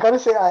 I gotta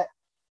say,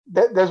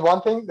 there's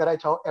one thing that I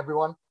tell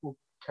everyone who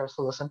cares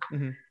to listen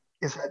Mhm.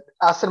 is that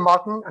Aston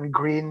Martin and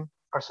green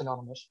are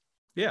synonymous.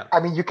 Yeah. I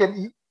mean,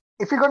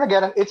 if you're gonna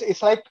get it,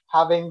 it's like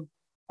having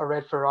a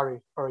red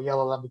Ferrari or a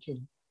yellow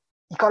Lamborghini.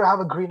 You gotta have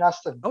a green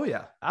Aston. Oh,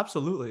 yeah.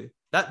 Absolutely.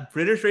 That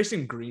British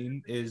Racing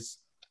green is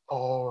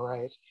Oh,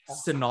 right. Yeah.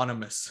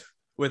 synonymous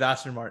with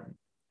Aston Martin.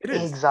 It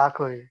is.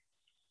 Exactly.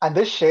 And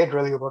this shade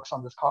really works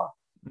on this car,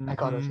 I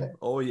gotta Mhm. say.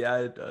 Oh, yeah,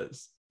 it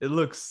does. It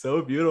looks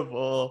so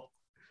beautiful.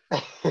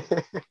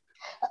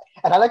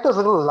 And I like those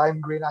little lime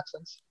green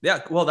accents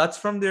Yeah, well, that's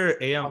from their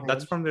on AM. the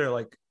That's edge. from their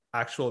like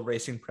actual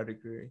racing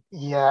pedigree.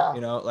 Yeah,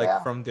 Like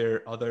yeah. from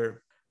their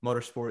other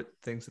motorsport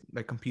things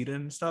that compete in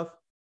and stuff.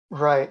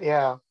 Right,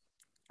 yeah.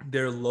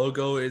 Their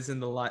logo is in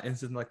the line,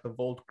 is in like the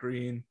Volt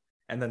green,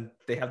 and then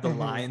they have the Hmm.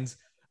 lines.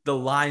 The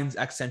lines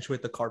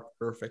accentuate the car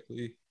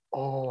perfectly.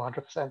 Oh,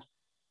 100%.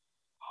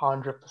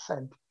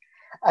 100%.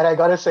 And I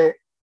gotta say,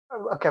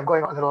 okay, I'm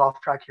going a little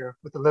off track here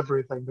with the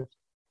livery thing, but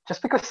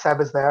just because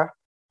Seb is there,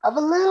 I have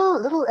a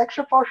little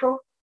extra partial.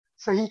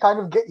 So he kind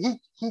of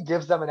he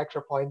gives them an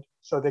extra point.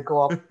 So they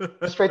go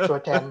up straight to a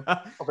 10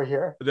 over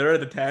here. They're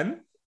at the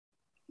 10.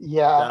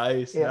 Yeah,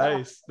 Nice, yeah.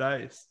 nice,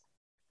 nice.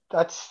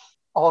 That's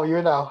all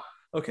you know.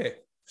 Okay,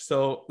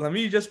 so let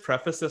me just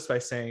preface this by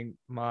saying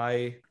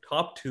my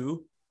top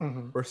two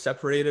Hmm. were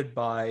separated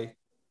by zero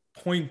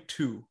point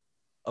 0.2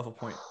 of a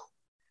point.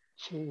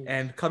 Jeez.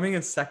 And coming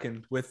in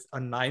second with a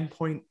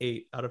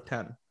 9.8 out of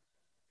 10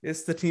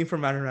 is the team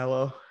from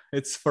Maranello.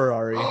 It's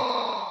Ferrari.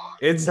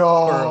 It's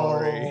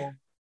Ferrari. No.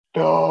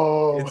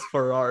 No. It's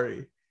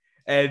Ferrari.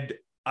 And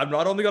I'm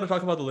not only going to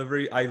talk about the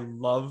livery, I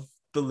love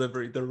the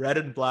livery. The red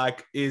and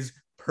black is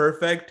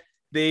perfect.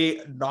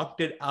 They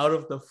knocked it out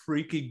of the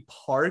freaking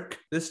park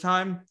this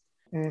time.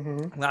 Hmm.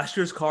 Last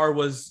year's car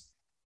was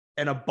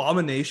an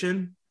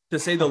abomination to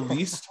say the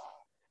least.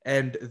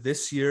 And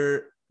this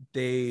year,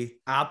 they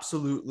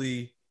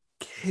absolutely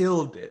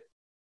killed it.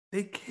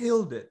 They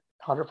killed it.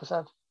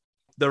 100%.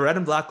 The red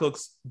and black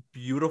looks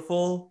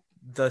beautiful.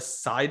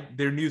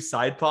 Their new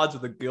side pods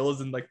with the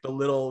gills and like the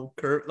little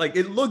curve, like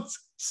it looks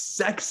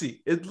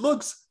sexy. It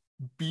looks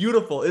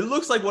beautiful. It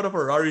looks like what a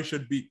Ferrari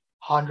should be.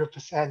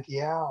 100%.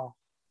 Yeah.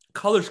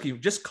 Color scheme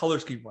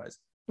wise,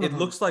 it Mhm.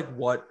 looks like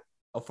what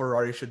a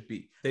Ferrari should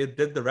be. They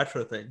did the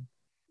retro thing,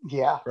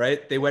 Yeah.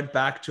 right? They went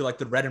back to like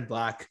the red and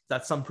black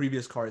that some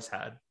previous cars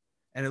had.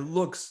 And it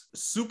looks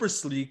super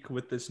sleek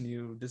with this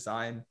new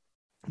design.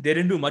 They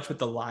didn't do much with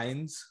the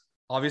lines,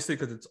 obviously,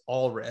 because it's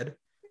all red.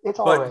 It's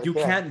all But right. you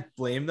Yeah. can't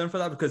blame them for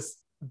that because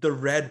the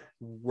red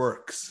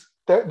works.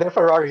 They're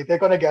Ferrari. They're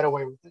gonna get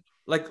away with it.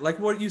 Like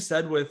what you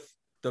said with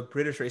the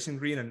British Racing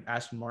Green and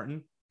Aston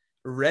Martin,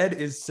 red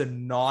is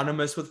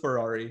synonymous with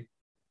Ferrari.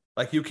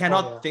 Like you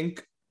cannot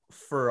think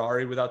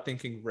Ferrari without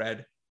thinking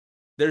red.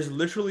 There's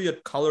literally a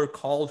color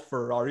called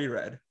Ferrari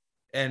red,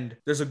 and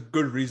there's a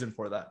good reason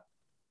for that.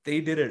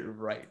 They did it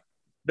right.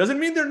 Doesn't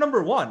mean they're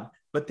number one,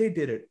 but they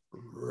did it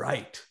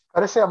right.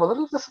 Gotta say, I'm a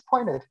little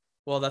disappointed.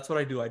 Well, that's what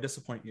I do. I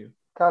disappoint you.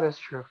 That is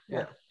true.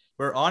 Yeah.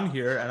 We're on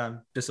here and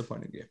I'm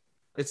disappointing you.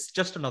 It's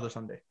just another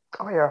Sunday.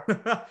 Oh yeah.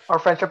 Our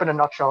friendship in a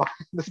nutshell.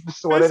 This is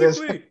what it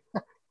is.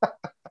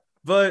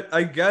 But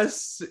I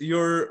guess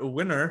your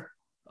winner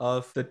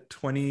of the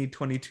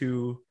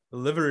 2022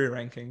 livery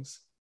rankings.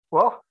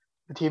 Well,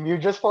 the team you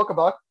just spoke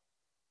about,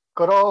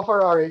 good old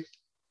Ferrari.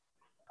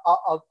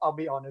 I'll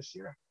be honest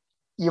here.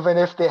 Even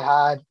if they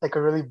had like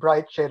a really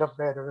bright shade of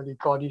red, a really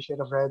gaudy shade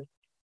of red,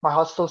 my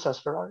heart still says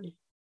Ferrari.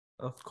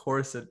 Of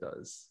course it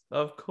does.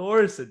 Of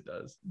course it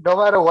does. No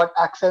matter what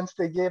accents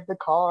they gave the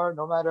car,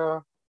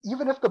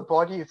 even if the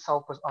body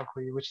itself was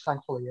ugly, which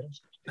thankfully it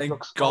is. Thank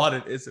God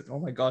it isn't. Oh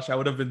my gosh, I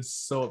would have been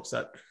so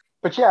upset.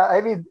 But yeah, I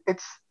mean,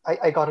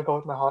 I gotta go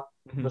with my heart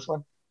on this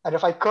one. And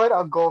if I could,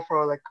 I'll go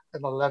for like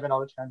an 11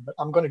 out of 10, but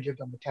I'm gonna give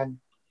them a 10.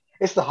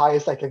 It's the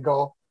highest I could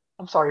go.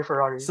 I'm sorry,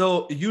 Ferrari.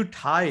 So you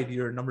tied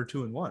your number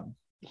 2 and 1.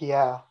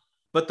 Yeah.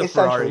 But the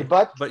Ferrari,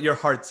 but your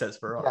heart says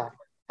Ferrari. Yeah,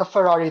 the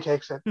Ferrari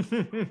takes it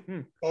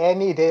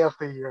any day of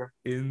the year.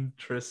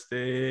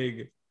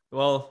 Interesting.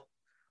 Well,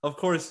 of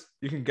course,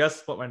 you can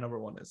guess what my number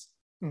 1 is.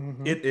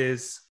 Mm-hmm. It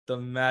is the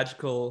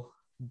magical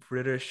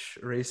British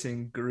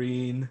Racing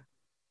Green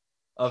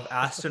of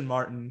Aston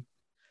Martin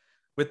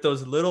with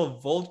those little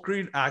Volt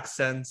Green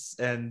accents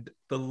and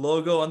the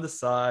logo on the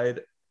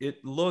side.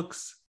 It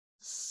looks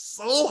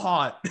so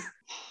hot.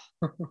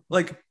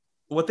 Like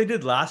what they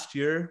did last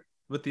year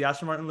with the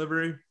Aston Martin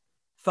livery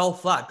fell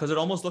flat because it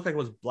almost looked like it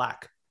was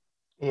black.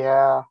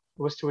 Yeah,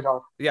 it was too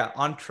dark. Yeah,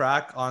 on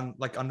track, on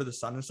like under the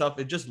sun and stuff,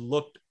 it just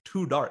looked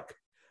too dark.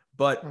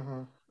 But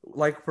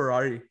like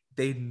Ferrari,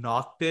 they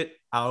knocked it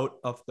out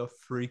of the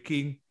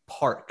freaking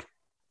park.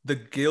 The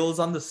gills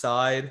on the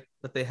side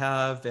that they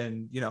have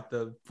and, you know,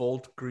 the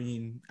Volt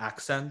Green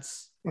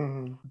accents,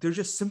 they're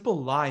just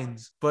simple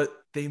lines, but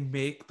they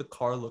make the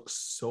car look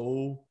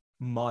so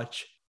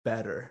much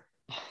better.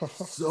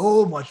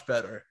 So much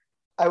better.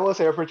 I will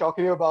say, if we're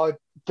talking about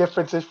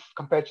differences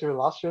compared to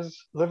last year's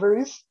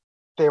liveries,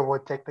 they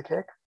would take the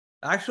cake.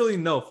 Actually,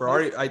 no,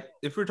 Ferrari.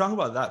 If we're talking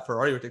about that,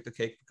 Ferrari would take the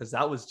cake because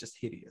that was just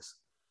hideous.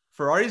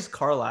 Ferrari's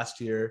car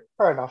last year,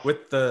 fair enough,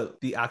 with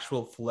the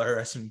actual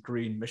fluorescent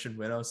green Mission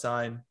Winnow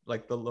sign,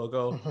 like the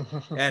logo,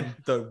 and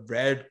the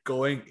red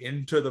going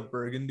into the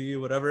burgundy,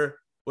 whatever,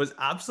 was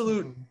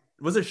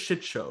was a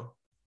shit show.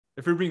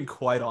 If we're being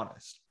quite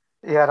honest.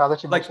 Yeah, now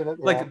that you like, mention it,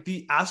 like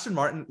the Aston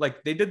Martin,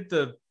 like they did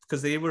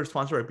because they were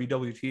sponsored by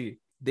BWT.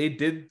 They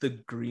did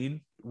the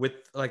green with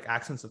like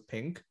accents of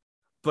pink,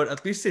 but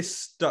at least they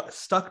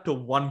stuck to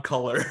one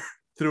color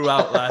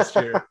throughout last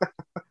year.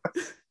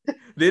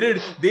 They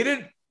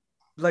didn't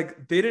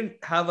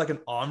have like an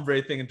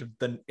ombre thing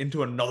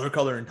into another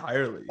color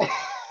entirely.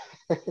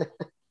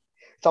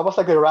 It's almost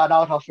like they ran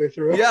out halfway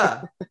through.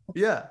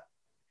 Yeah.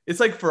 It's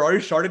like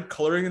Ferrari started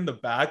coloring in the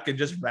back and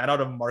just ran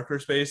out of marker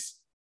space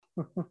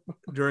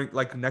during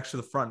like next to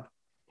the front.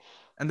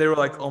 And they were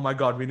like, oh my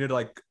God, we need to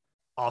like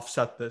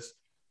offset this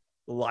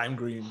lime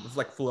green with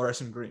like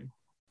fluorescent green.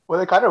 Well,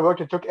 it kind of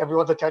worked. It took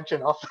everyone's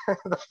attention off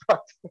the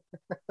front.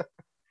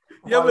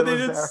 Yeah, but they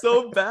did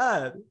so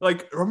bad.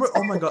 Like, remember?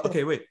 Oh my God.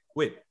 Okay,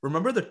 wait.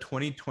 Remember the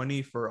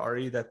 2020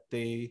 Ferrari that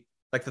they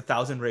like the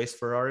 1,000 race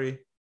Ferrari,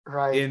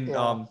 right?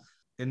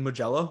 In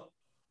Mugello?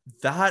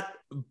 That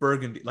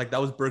burgundy, like that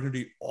was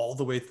burgundy all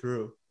the way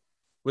through,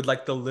 with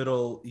like the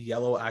little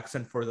yellow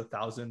accent for the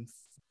 1,000.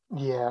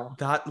 Yeah,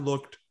 that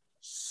looked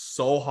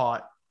so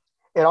hot.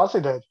 It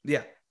also did.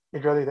 Yeah,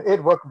 it really did.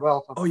 It worked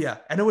well. Oh yeah,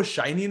 and it was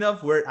shiny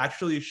enough where it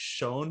actually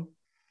shone.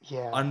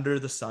 Yeah. Under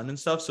the sun and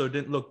stuff, so it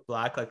didn't look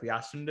black like the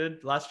Aston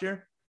did last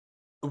year.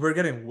 We're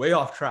getting way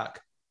off track,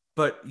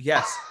 but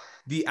yes,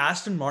 the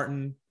Aston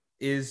Martin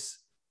is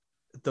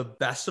the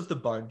best of the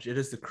bunch. It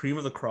is the cream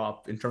of the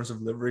crop in terms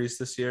of liveries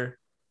this year.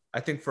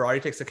 I think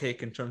Ferrari takes the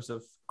cake in terms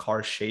of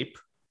car shape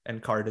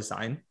and car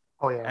design.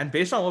 Oh yeah. And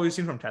based on what we've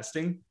seen from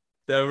testing,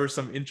 there were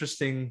some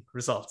interesting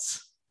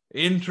results.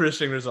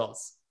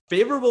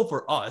 favorable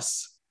for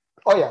us,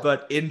 Oh yeah.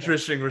 but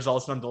interesting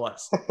results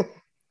nonetheless.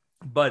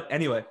 But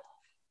anyway,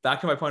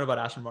 back to my point about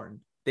Aston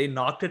Martin. They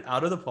knocked it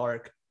out of the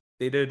park.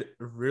 They did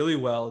really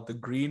well. The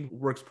green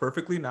works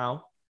perfectly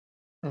now.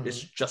 It's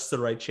just the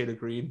right shade of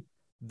green.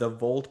 The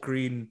Volt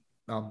green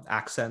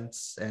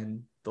accents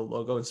and the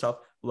logo and stuff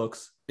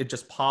it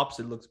just pops.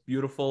 It looks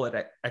beautiful.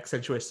 It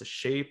accentuates the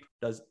shape,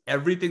 does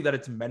everything that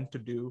it's meant to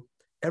do.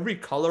 Every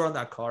color on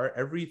that car,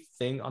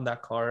 everything on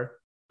that car,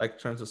 like in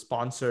terms of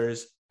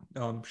sponsors,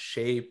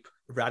 shape,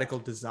 radical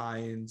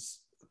designs,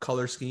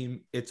 color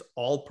scheme, it's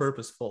all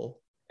purposeful.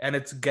 And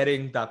it's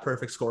getting that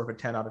perfect score of a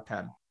 10 out of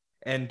 10.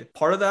 And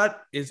part of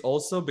that is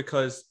also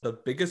because the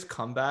biggest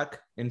comeback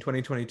in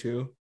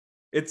 2022,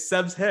 it's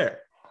Seb's hair.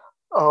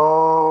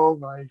 Oh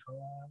my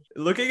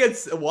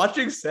god.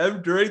 Watching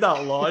Seb during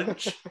that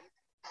launch,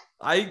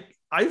 I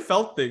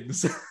felt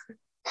things.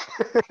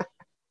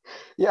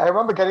 Yeah, I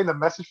remember getting the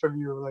message from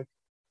you, like,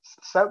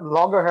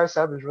 longer hair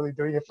Seb is really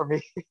doing it for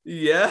me.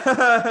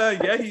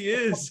 Yeah, he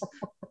is.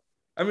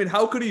 I mean,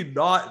 how could he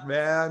not,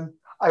 man?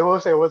 I will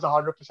say it was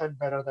 100%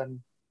 better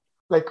than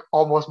like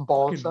almost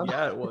bald Seb.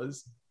 Yeah, it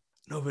was.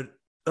 No, but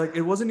like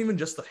it wasn't even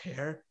just the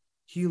hair.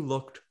 He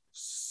looked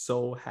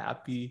so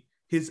happy.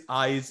 His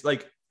eyes,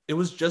 like it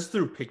was just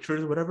through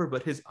pictures or whatever,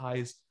 but his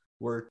eyes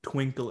were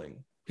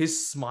twinkling.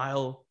 His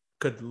smile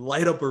could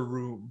light up a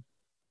room.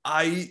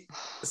 I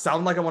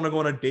sound like I want to go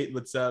on a date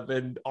with Seb,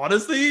 and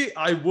honestly,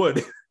 I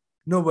would.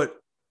 No, but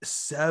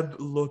Seb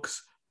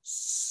looks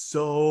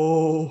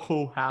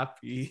so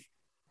happy.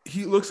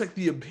 He looks like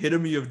the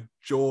epitome of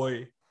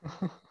joy.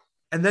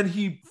 And then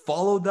he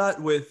followed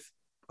that with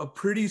a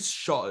pretty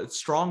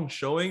strong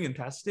showing and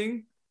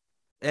testing.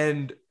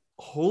 And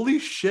holy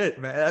shit,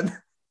 man.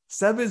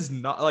 Seb is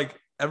not like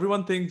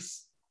everyone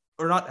thinks,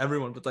 or not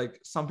everyone, but like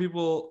some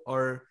people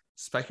are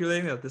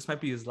speculating that this might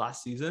be his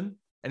last season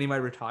and he might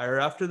retire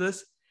after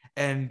this.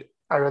 And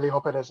I really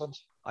hope it isn't.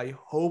 I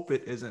hope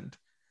it isn't.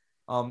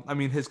 I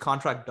mean, his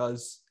contract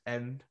does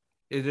end.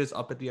 It is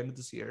up at the end of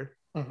this year.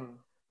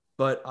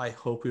 But I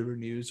hope he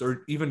renews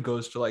or even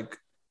goes to like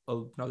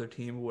another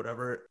team or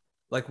whatever.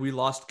 Like we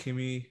lost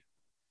Kimi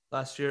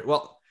last year.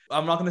 Well,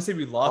 I'm not going to say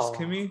we lost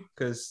Kimi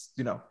because,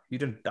 you know, he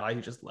didn't die.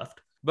 He just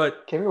left.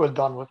 But Kimi was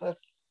done with it.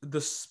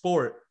 The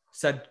sport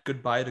said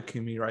goodbye to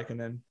Kimi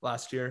Räikkönen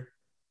last year.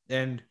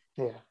 And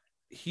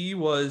he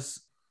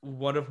was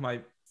one of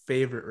my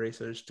favorite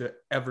racers to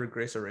ever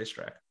grace a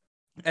racetrack.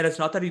 And it's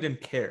not that he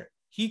didn't care.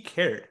 He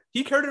cared.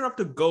 He cared enough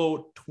to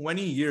go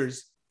 20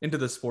 years into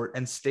the sport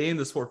and stay in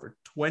the sport for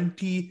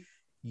 20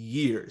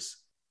 years.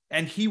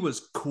 And he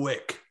was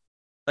quick.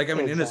 Like, I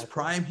mean, in his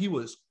prime, he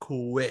was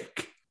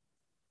quick.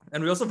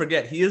 And we also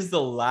forget, he is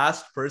the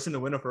last person to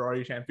win a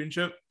Ferrari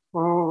championship.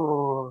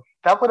 Ooh,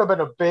 that would have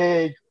been a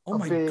big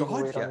weight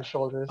on his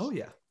shoulders. Oh,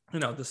 yeah. You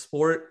know, the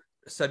sport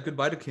said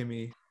goodbye to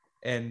Kimi,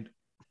 and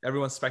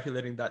everyone's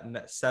speculating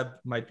that Seb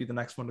might be the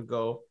next one to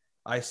go.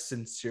 I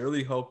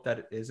sincerely hope that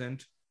it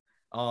isn't,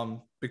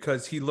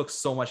 because he looks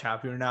so much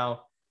happier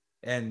now.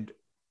 And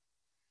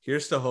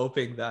here's to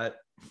hoping that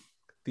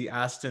the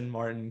Aston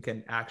Martin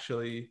can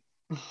actually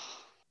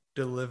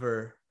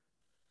deliver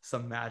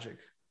some magic.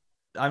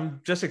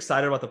 I'm just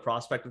excited about the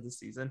prospect of the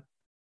season.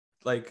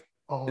 Like,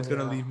 it's going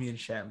to leave me in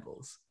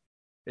shambles.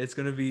 It's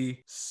going to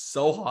be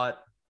so hot.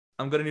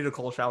 I'm going to need a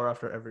cold shower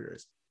after every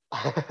race.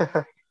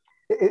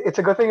 It's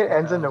a good thing it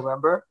ends in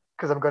November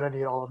because I'm going to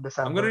need all of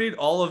December. I'm going to need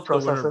all of the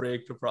winter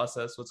break to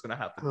process what's going to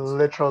happen.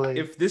 Literally.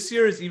 If this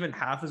year is even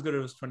half as good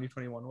as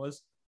 2021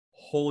 was,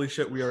 holy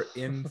shit, we are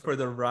in for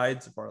the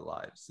rides of our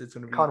lives. It's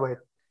going to be Can't wait.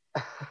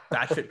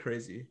 batshit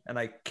crazy, and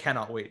I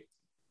cannot wait.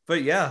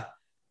 But yeah,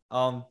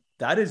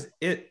 that is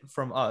it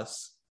from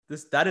us.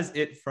 That is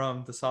it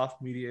from the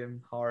Soft,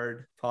 Medium,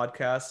 Hard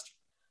podcast.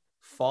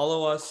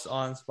 Follow us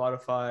on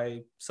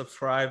Spotify,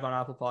 subscribe on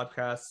Apple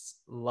Podcasts,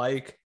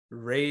 like,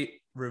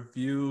 rate,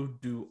 review,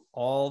 do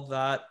all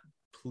that,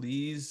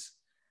 please.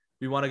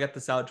 We want to get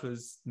this out to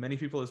as many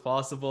people as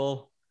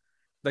possible.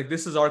 Like,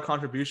 this is our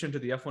contribution to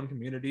the F1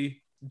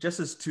 community, just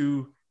as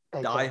two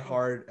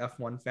diehard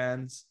F1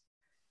 fans.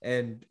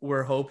 And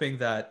we're hoping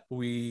that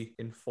we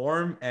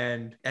inform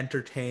and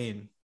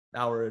entertain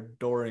our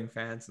adoring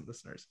fans and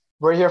listeners.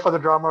 We're here for the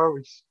drama.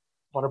 We just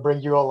want to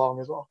bring you along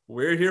as well.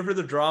 We're here for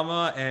the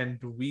drama, and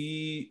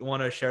we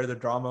want to share the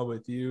drama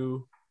with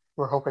you.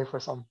 We're hoping for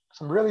some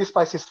really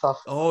spicy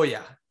stuff. Oh,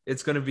 yeah.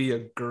 It's going to be a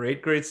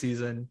great, great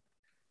season.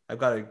 I've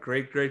got a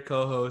great, great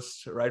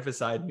co-host right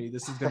beside me.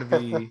 This is going to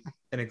be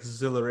an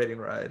exhilarating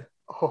ride.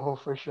 Oh,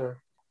 for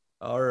sure.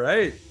 All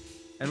right.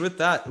 And with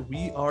that,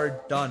 we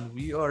are done.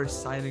 We are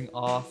signing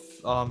off.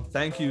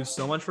 Thank you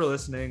so much for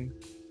listening.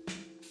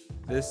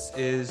 This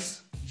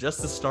is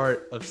just the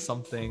start of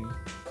something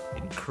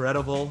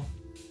incredible.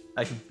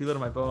 I can feel it in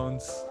my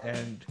bones,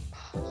 and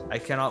I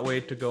cannot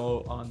wait to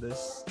go on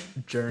this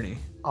journey.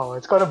 Oh,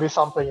 it's going to be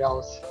something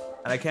else.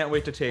 And I can't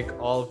wait to take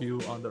all of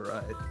you on the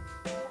ride.